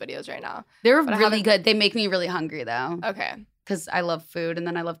obsessed with those videos right now. They're really good. They make me really hungry though. Okay. Because I love food and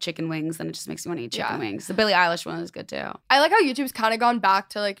then I love chicken wings and it just makes me want to eat chicken wings. The Billie Eilish one is good too. I like how YouTube's kind of gone back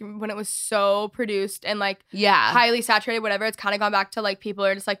to like when it was so produced and like highly saturated, whatever. It's kind of gone back to like people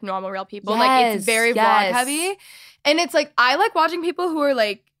are just like normal, real people. Like it's very vlog heavy. And it's like, I like watching people who are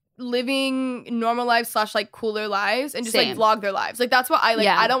like living normal lives / like cooler lives and just like vlog their lives. Like that's what I like.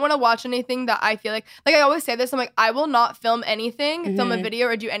 I don't want to watch anything that I feel like I always say this, I'm like, I will not film anything, film a video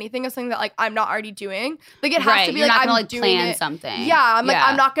or do anything of something that like I'm not already doing. Like it has to be You're like not I'm gonna, like, doing plan it. something. Yeah, I'm like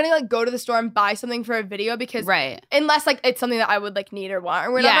I'm not gonna like go to the store and buy something for a video because unless like it's something that I would like need or want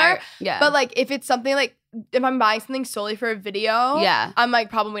or whatever. Yeah. But like if it's something like if I'm buying something solely for a video, I'm like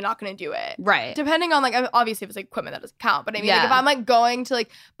probably not gonna do it. Right. Depending on like obviously if it's like equipment that doesn't count. But I mean like if I'm like going to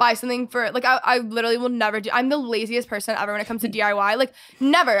like buy something for like I literally will never do. I'm the laziest person ever when it comes to DIY. Like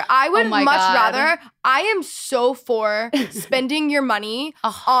never. I would much rather. I am so for spending your money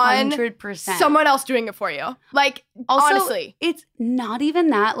 100% someone else doing it for you. Like also, honestly, it's not even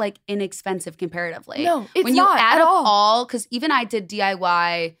that like inexpensive comparatively. No, it's when not you add at up all. Because even I did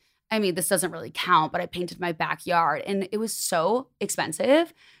DIY. I mean, this doesn't really count, but I painted my backyard and it was so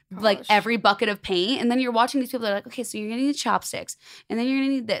expensive. Gosh. Like every bucket of paint. And then you're watching these people that are like, okay, so you're going to need chopsticks and then you're going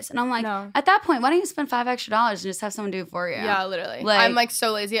to need this. And I'm like, at that point, why don't you spend $5 extra and just have someone do it for you? Yeah, literally. Like, I'm like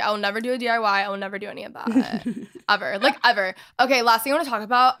so lazy. I will never do a DIY. I will never do any of that. Ever. Like ever. Okay, last thing I want to talk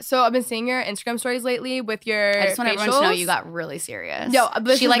about. So I've been seeing your Instagram stories lately with your I just want facials. everyone to know you got really serious. Yo,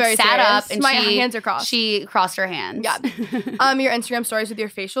 this she is like very sat serious. up and my hands are crossed. She crossed her hands. Yeah. Your Instagram stories with your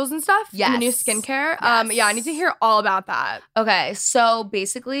facials and stuff. Yes. And the new skincare. Yeah, I need to hear all about that. Okay, so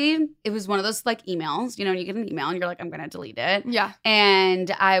basically it was one of those like emails, you know, when you get an email and you're like, I'm gonna delete it. Yeah.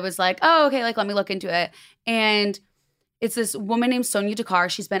 And I was like, oh, okay, like let me look into it. And it's this woman named Sonia Dakar.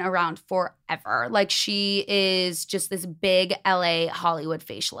 She's been around forever. Like she is just this big LA Hollywood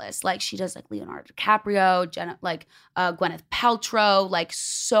facialist. Like she does like Leonardo DiCaprio, Gwyneth Paltrow, like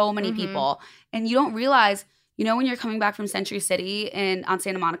so many people. And you don't realize, you know, when you're coming back from Century City and on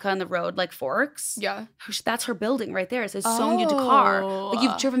Santa Monica and the road like forks? Yeah. That's her building right there. It says Sonia Dakar. Like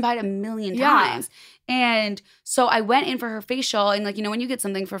you've driven by it a million times. And so I went in for her facial and like, you know, when you get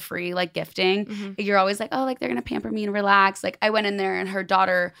something for free, like gifting, you're always like, oh, like they're going to pamper me and relax. Like I went in there and her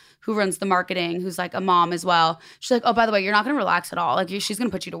daughter who runs the marketing, who's like a mom as well. She's like, oh, by the way, you're not going to relax at all. Like she's going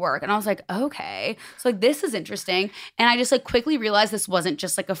to put you to work. And I was like, okay. So like, this is interesting. And I just like quickly realized this wasn't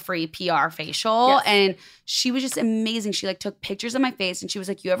just like a free PR facial. Yes. And she was just amazing. She like took pictures of my face and she was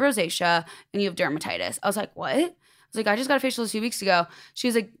like, you have rosacea and you have dermatitis. I was like, what? I was like, I just got a facial a few weeks ago. She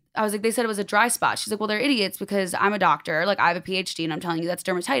was like, I was like, they said it was a dry spot. She's like, well, they're idiots because I'm a doctor. Like, I have a PhD and I'm telling you that's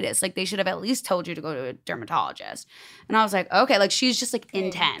dermatitis. Like, they should have at least told you to go to a dermatologist. And I was like, okay. Like, she's just like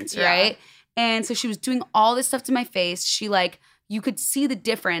intense, right? And so she was doing all this stuff to my face. She like, you could see the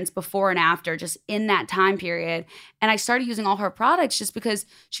difference before and after just in that time period. And I started using all her products just because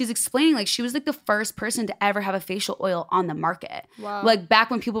she's explaining, like, she was like the first person to ever have a facial oil on the market. Wow. Like, back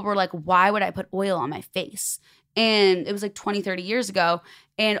when people were like, why would I put oil on my face? And it was like 20, 30 years ago.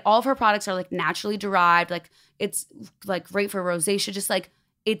 And all of her products are like naturally derived. Like it's like great for rosacea. Just like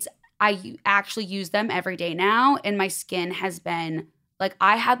I actually use them every day now. And my skin has been Like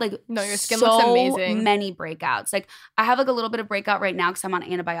I had like No, your skin so looks amazing. many breakouts. Like I have like a little bit of breakout right now because I'm on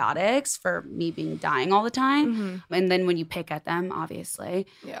antibiotics for me being dying all the time. And then when you pick at them, obviously.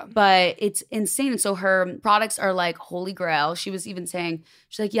 Yeah. But it's insane. And so her products are like holy grail. She was even saying,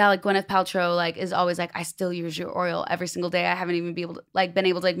 she's like, yeah, like Gwyneth Paltrow like is always like, I still use your oil every single day. I haven't even been able to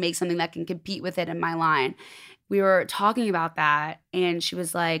like make something that can compete with it in my line. We were talking about that, and she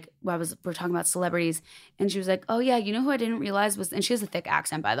was like, we're talking about celebrities, and she was like, oh yeah, you know who I didn't realize was, and she has a thick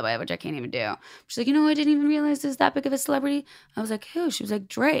accent, by the way, which I can't even do. She's like, you know who I didn't even realize is that big of a celebrity? I was like, who? She was like,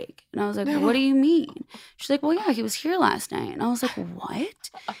 Drake. And I was like, what do you mean? She's like, well, yeah, he was here last night. And I was like,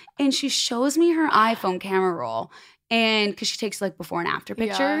 what? And she shows me her iPhone camera roll. And because she takes like before and after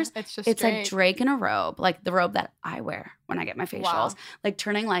pictures, it's like Drake in a robe, like the robe that I wear when I get my facials, like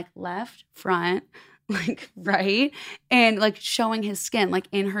turning like left, front, like right, and like showing his skin like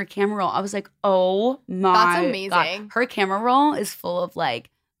in her camera roll. I was like, oh my That's amazing. God. Her camera roll is full of like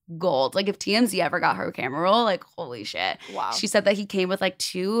gold. Like if TMZ ever got her camera roll, like holy shit. Wow. She said that he came with like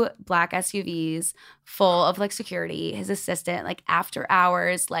 2 black SUVs full of like security, his assistant, like after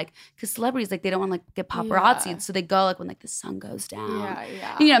hours, like because celebrities like they don't want to like get paparazzi, so they go like when like the sun goes down.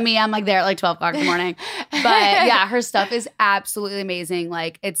 Yeah. You know me, I'm like there at like 12 o'clock in the morning. But yeah, her stuff is absolutely amazing.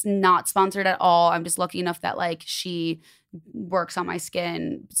 Like it's not sponsored at all. I'm just lucky enough that like she works on my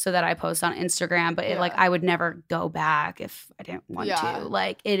skin so that I post on Instagram, but it like I would never go back if I didn't want to.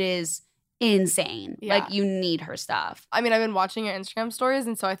 Like it is insane. Like you need her stuff. I mean, I've been watching your Instagram stories,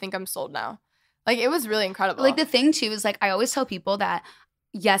 and so I think I'm sold now. Like it was really incredible. Like the thing too is like I always tell people that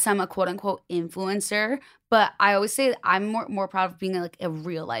yes, I'm a quote unquote influencer, but I always say that I'm more proud of being like a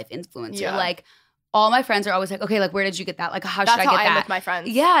real life influencer. Yeah. Like all my friends are always like, okay, like where did you get that? Like how should I get That's how I'm that? with my friends.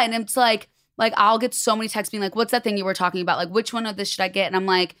 Yeah, and it's like I'll get so many texts being like, what's that thing you were talking about? Like, which one of this should I get? And I'm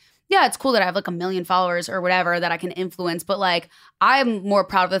like, yeah, it's cool that I have like 1 million followers or whatever that I can influence. But like, I'm more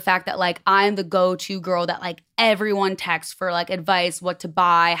proud of the fact that like I'm the go-to girl that like everyone texts for like advice, what to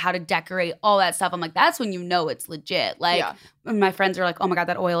buy, how to decorate, all that stuff. I'm like, that's when you know it's legit. Like my friends are like, oh my God,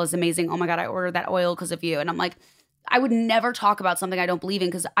 that oil is amazing. Oh my God, I ordered that oil because of you. And I'm like, I would never talk about something I don't believe in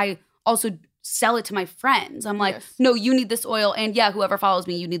because I also sell it to my friends. I'm like, no, you need this oil. And yeah, whoever follows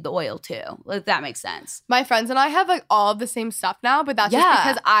me, you need the oil too. Like that makes sense. My friends and I have like all of the same stuff now, but that's just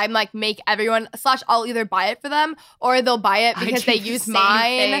because I'm like make everyone / I'll either buy it for them or they'll buy it because they use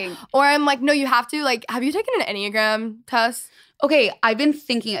mine. Or I'm like, no, you have to. Like, have you taken an Enneagram test? Okay, I've been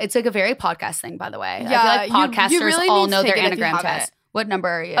thinking, it's like a very podcast thing, by the way. Yeah, I feel like podcasters really all know their Enneagram test. What number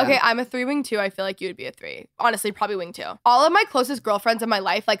are you? Okay, I'm a 3 wing 2. I feel like you would be a 3. Honestly, probably wing 2. All of my closest girlfriends in my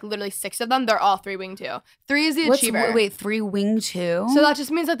life, like literally 6 of them, they're all 3 wing 2. 3 is the achiever. Wait, 3 wing 2? So that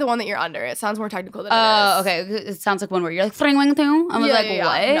just means like the one that you're under. It sounds more technical than it is. Oh, okay. It sounds like one where you're like 3 wing 2. I was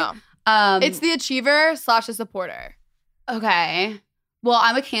what? No. It's the achiever / the supporter. Okay. Well,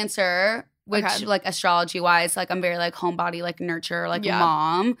 I'm a Cancer. Which like astrology wise, like I'm very like homebody, like nurture, like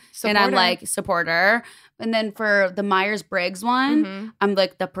mom. Supporter. And I'm like supporter. And then for the Myers-Briggs one, I'm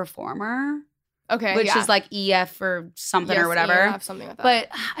like the performer. Okay. Which is like EF or something or whatever. EF, something like that. But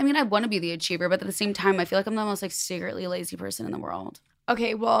I mean, I want to be the achiever, but at the same time, I feel like I'm the most like secretly lazy person in the world.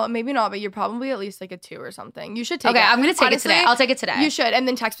 Okay, well, maybe not, but you're probably at least like a 2 or something. You should take it. Okay, I'm going to take it today. I'll take it today. You should. And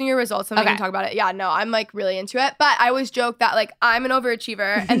then text me your results and we can talk about it. Yeah, no, I'm like really into it. But I always joke that like I'm an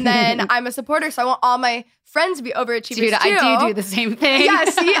overachiever and then I'm a supporter. So I want all my friends to be overachievers Dude, too. I do the same thing. Yeah,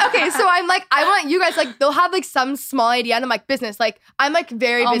 see? Okay, so I'm like, I want you guys, like, they'll have like some small idea and I'm like, business. Like, I'm like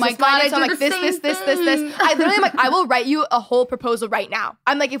very business minded. So I'm like, this. I literally am like, I will write you a whole proposal right now.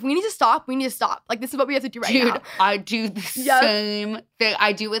 I'm like, if we need to stop, we need to stop. Like, this is what we have to do right now. Dude, I do the same thing.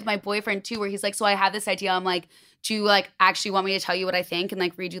 I do with my boyfriend too, where he's like, so I have this idea. I'm like, do you like actually want me to tell you what I think and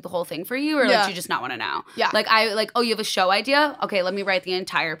like redo the whole thing for you? Or like, do you just not want to know? Yeah. Like oh, you have a show idea? Okay, let me write the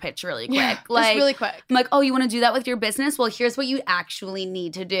entire pitch really quick. Yeah, like just really quick. I'm like, oh, you want to do that with your business? Well, here's what you actually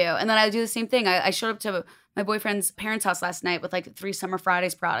need to do. And then I do the same thing. I showed up to my boyfriend's parents' house last night with like 3 Summer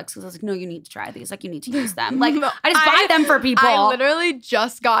Fridays products because I was like, no, you need to try these. Like, you need to use them. Like, I just buy them for people. I literally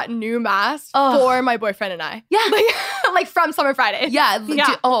just got new masks for my boyfriend and I. Yeah. Like from Summer Fridays. Yeah.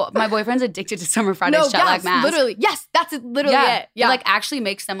 My boyfriend's addicted to Summer Fridays jet lag masks. Literally. Yes, that's literally it. Yeah. It like actually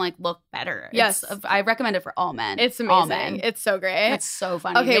makes them like look better. Yes. I recommend it for all men. It's amazing. All men. It's so great. It's so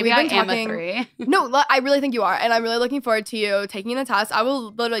funny. Okay, maybe we've been I am talking, a 3. No, I really think you are. And I'm really looking forward to you taking the test. I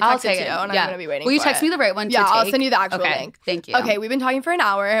will literally text it to you and I'm going to be waiting for it. Will you text me the right one? one to Yeah, take? I'll send you the actual link. Thank you. Okay, we've been talking for an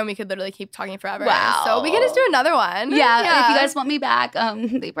hour and we could literally keep talking forever. Wow. So we can just do another one. Yeah, if you guys want me back,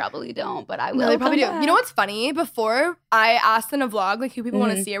 they probably don't, but I will. No, they probably do. back. You know what's funny? Before I asked in a vlog like who people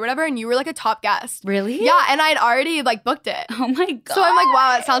want to see or whatever, and you were like a top guest. Really? Yeah, and I'd already like booked it. Oh my God. So I'm like,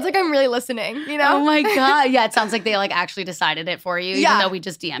 wow, it sounds like I'm really listening, you know? Oh my God. Yeah, it sounds like they like actually decided it for you, even though we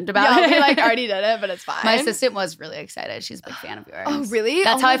just DM'd about Yeah, it. we like already did it, but it's fine. My assistant was really excited. She's a big fan of yours. Oh, really?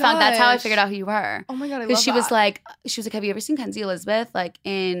 That's Oh how my I found. That's how I gosh. figured out who you were. Oh my God, I love Because she was that. like, have you ever seen Kenzie Elizabeth like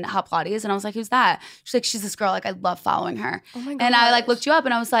in Hot Pilates? And I was like, who's that? She's like, she's this girl. Like I love following her. Oh my And I like gosh. looked you up,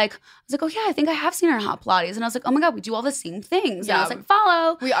 and I was like, oh yeah, I think I have seen her in Hot Pilates. And I was like, oh my God, we do all the same things. And I was Yeah. like,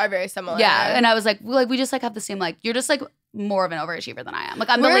 follow. We are very similar. Yeah, and I was like, we just like have the same like. You're just like more of an overachiever than I am. Like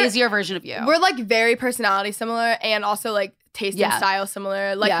I'm the We're- lazier version of you. We're like very personality similar and also like taste and style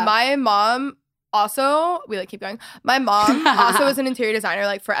similar. Like my mom also, we like keep going. My mom also was an interior designer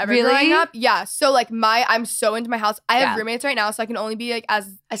like forever growing up. Yeah. So like I'm so into my house. I have roommates right now, so I can only be like as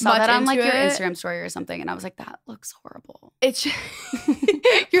I saw much that on like into your it. Instagram story or something, and I was like, that looks horrible. It's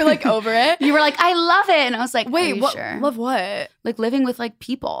you're like over it. You were like, I love it, and I was like, Wait, are you what? sure? Love what? Like living with like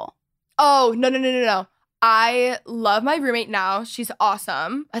people. Oh no. I love my roommate now. She's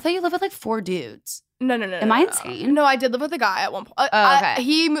awesome. I thought you lived with like 4 dudes. No. Am I insane? No, I did live with a guy at one point.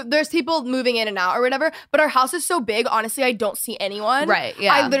 Okay. There's people moving in and out or whatever, but our house is so big. Honestly, I don't see anyone. Right.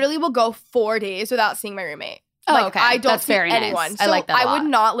 Yeah. I literally will go 4 days without seeing my roommate. Oh, like, okay. I don't That's see very nice. anyone. I So like that a I lot. would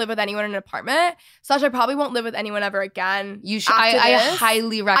not live with anyone in an apartment. Slash, I probably won't live with anyone ever again. You should. after I this.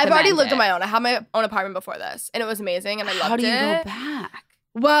 highly recommend. I've already lived it. on my own. I had my own apartment before this, and it was amazing, and I loved it. How do you go back?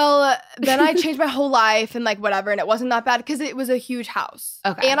 Well, then I changed my whole life and like whatever, and it wasn't that bad because it was a huge house.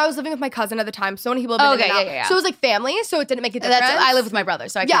 Okay. And I was living with my cousin at the time. So many people have been in and out. yeah. So it was like family, so it didn't make a difference. I live with my brother,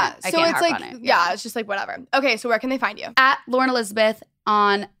 so I can't. I so can't it's harp like on it. yeah, it's just like whatever. Okay, so where can they find you? At Lauren Elizabeth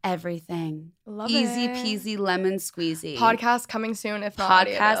on everything. Love Easy it. peasy lemon squeezy. Podcast coming soon, if not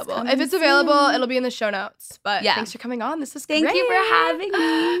already Podcast available. coming If it's available, soon. it'll be in the show notes. But Yeah. thanks for coming on. This is Thank great. you for having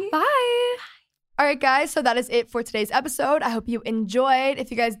me. Bye. All right, guys, so that is it for today's episode. I hope you enjoyed. If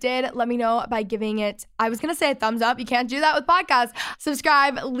you guys did, let me know by giving it, I was going to say a thumbs up. You can't do that with podcasts.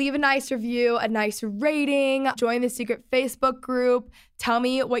 Subscribe, leave a nice review, a nice rating, join the secret Facebook group. Tell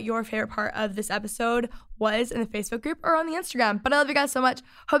me what your favorite part of this episode was in the Facebook group or on the Instagram. But I love you guys so much.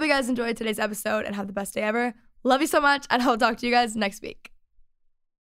 Hope you guys enjoyed today's episode and have the best day ever. Love you so much, and I'll talk to you guys next week.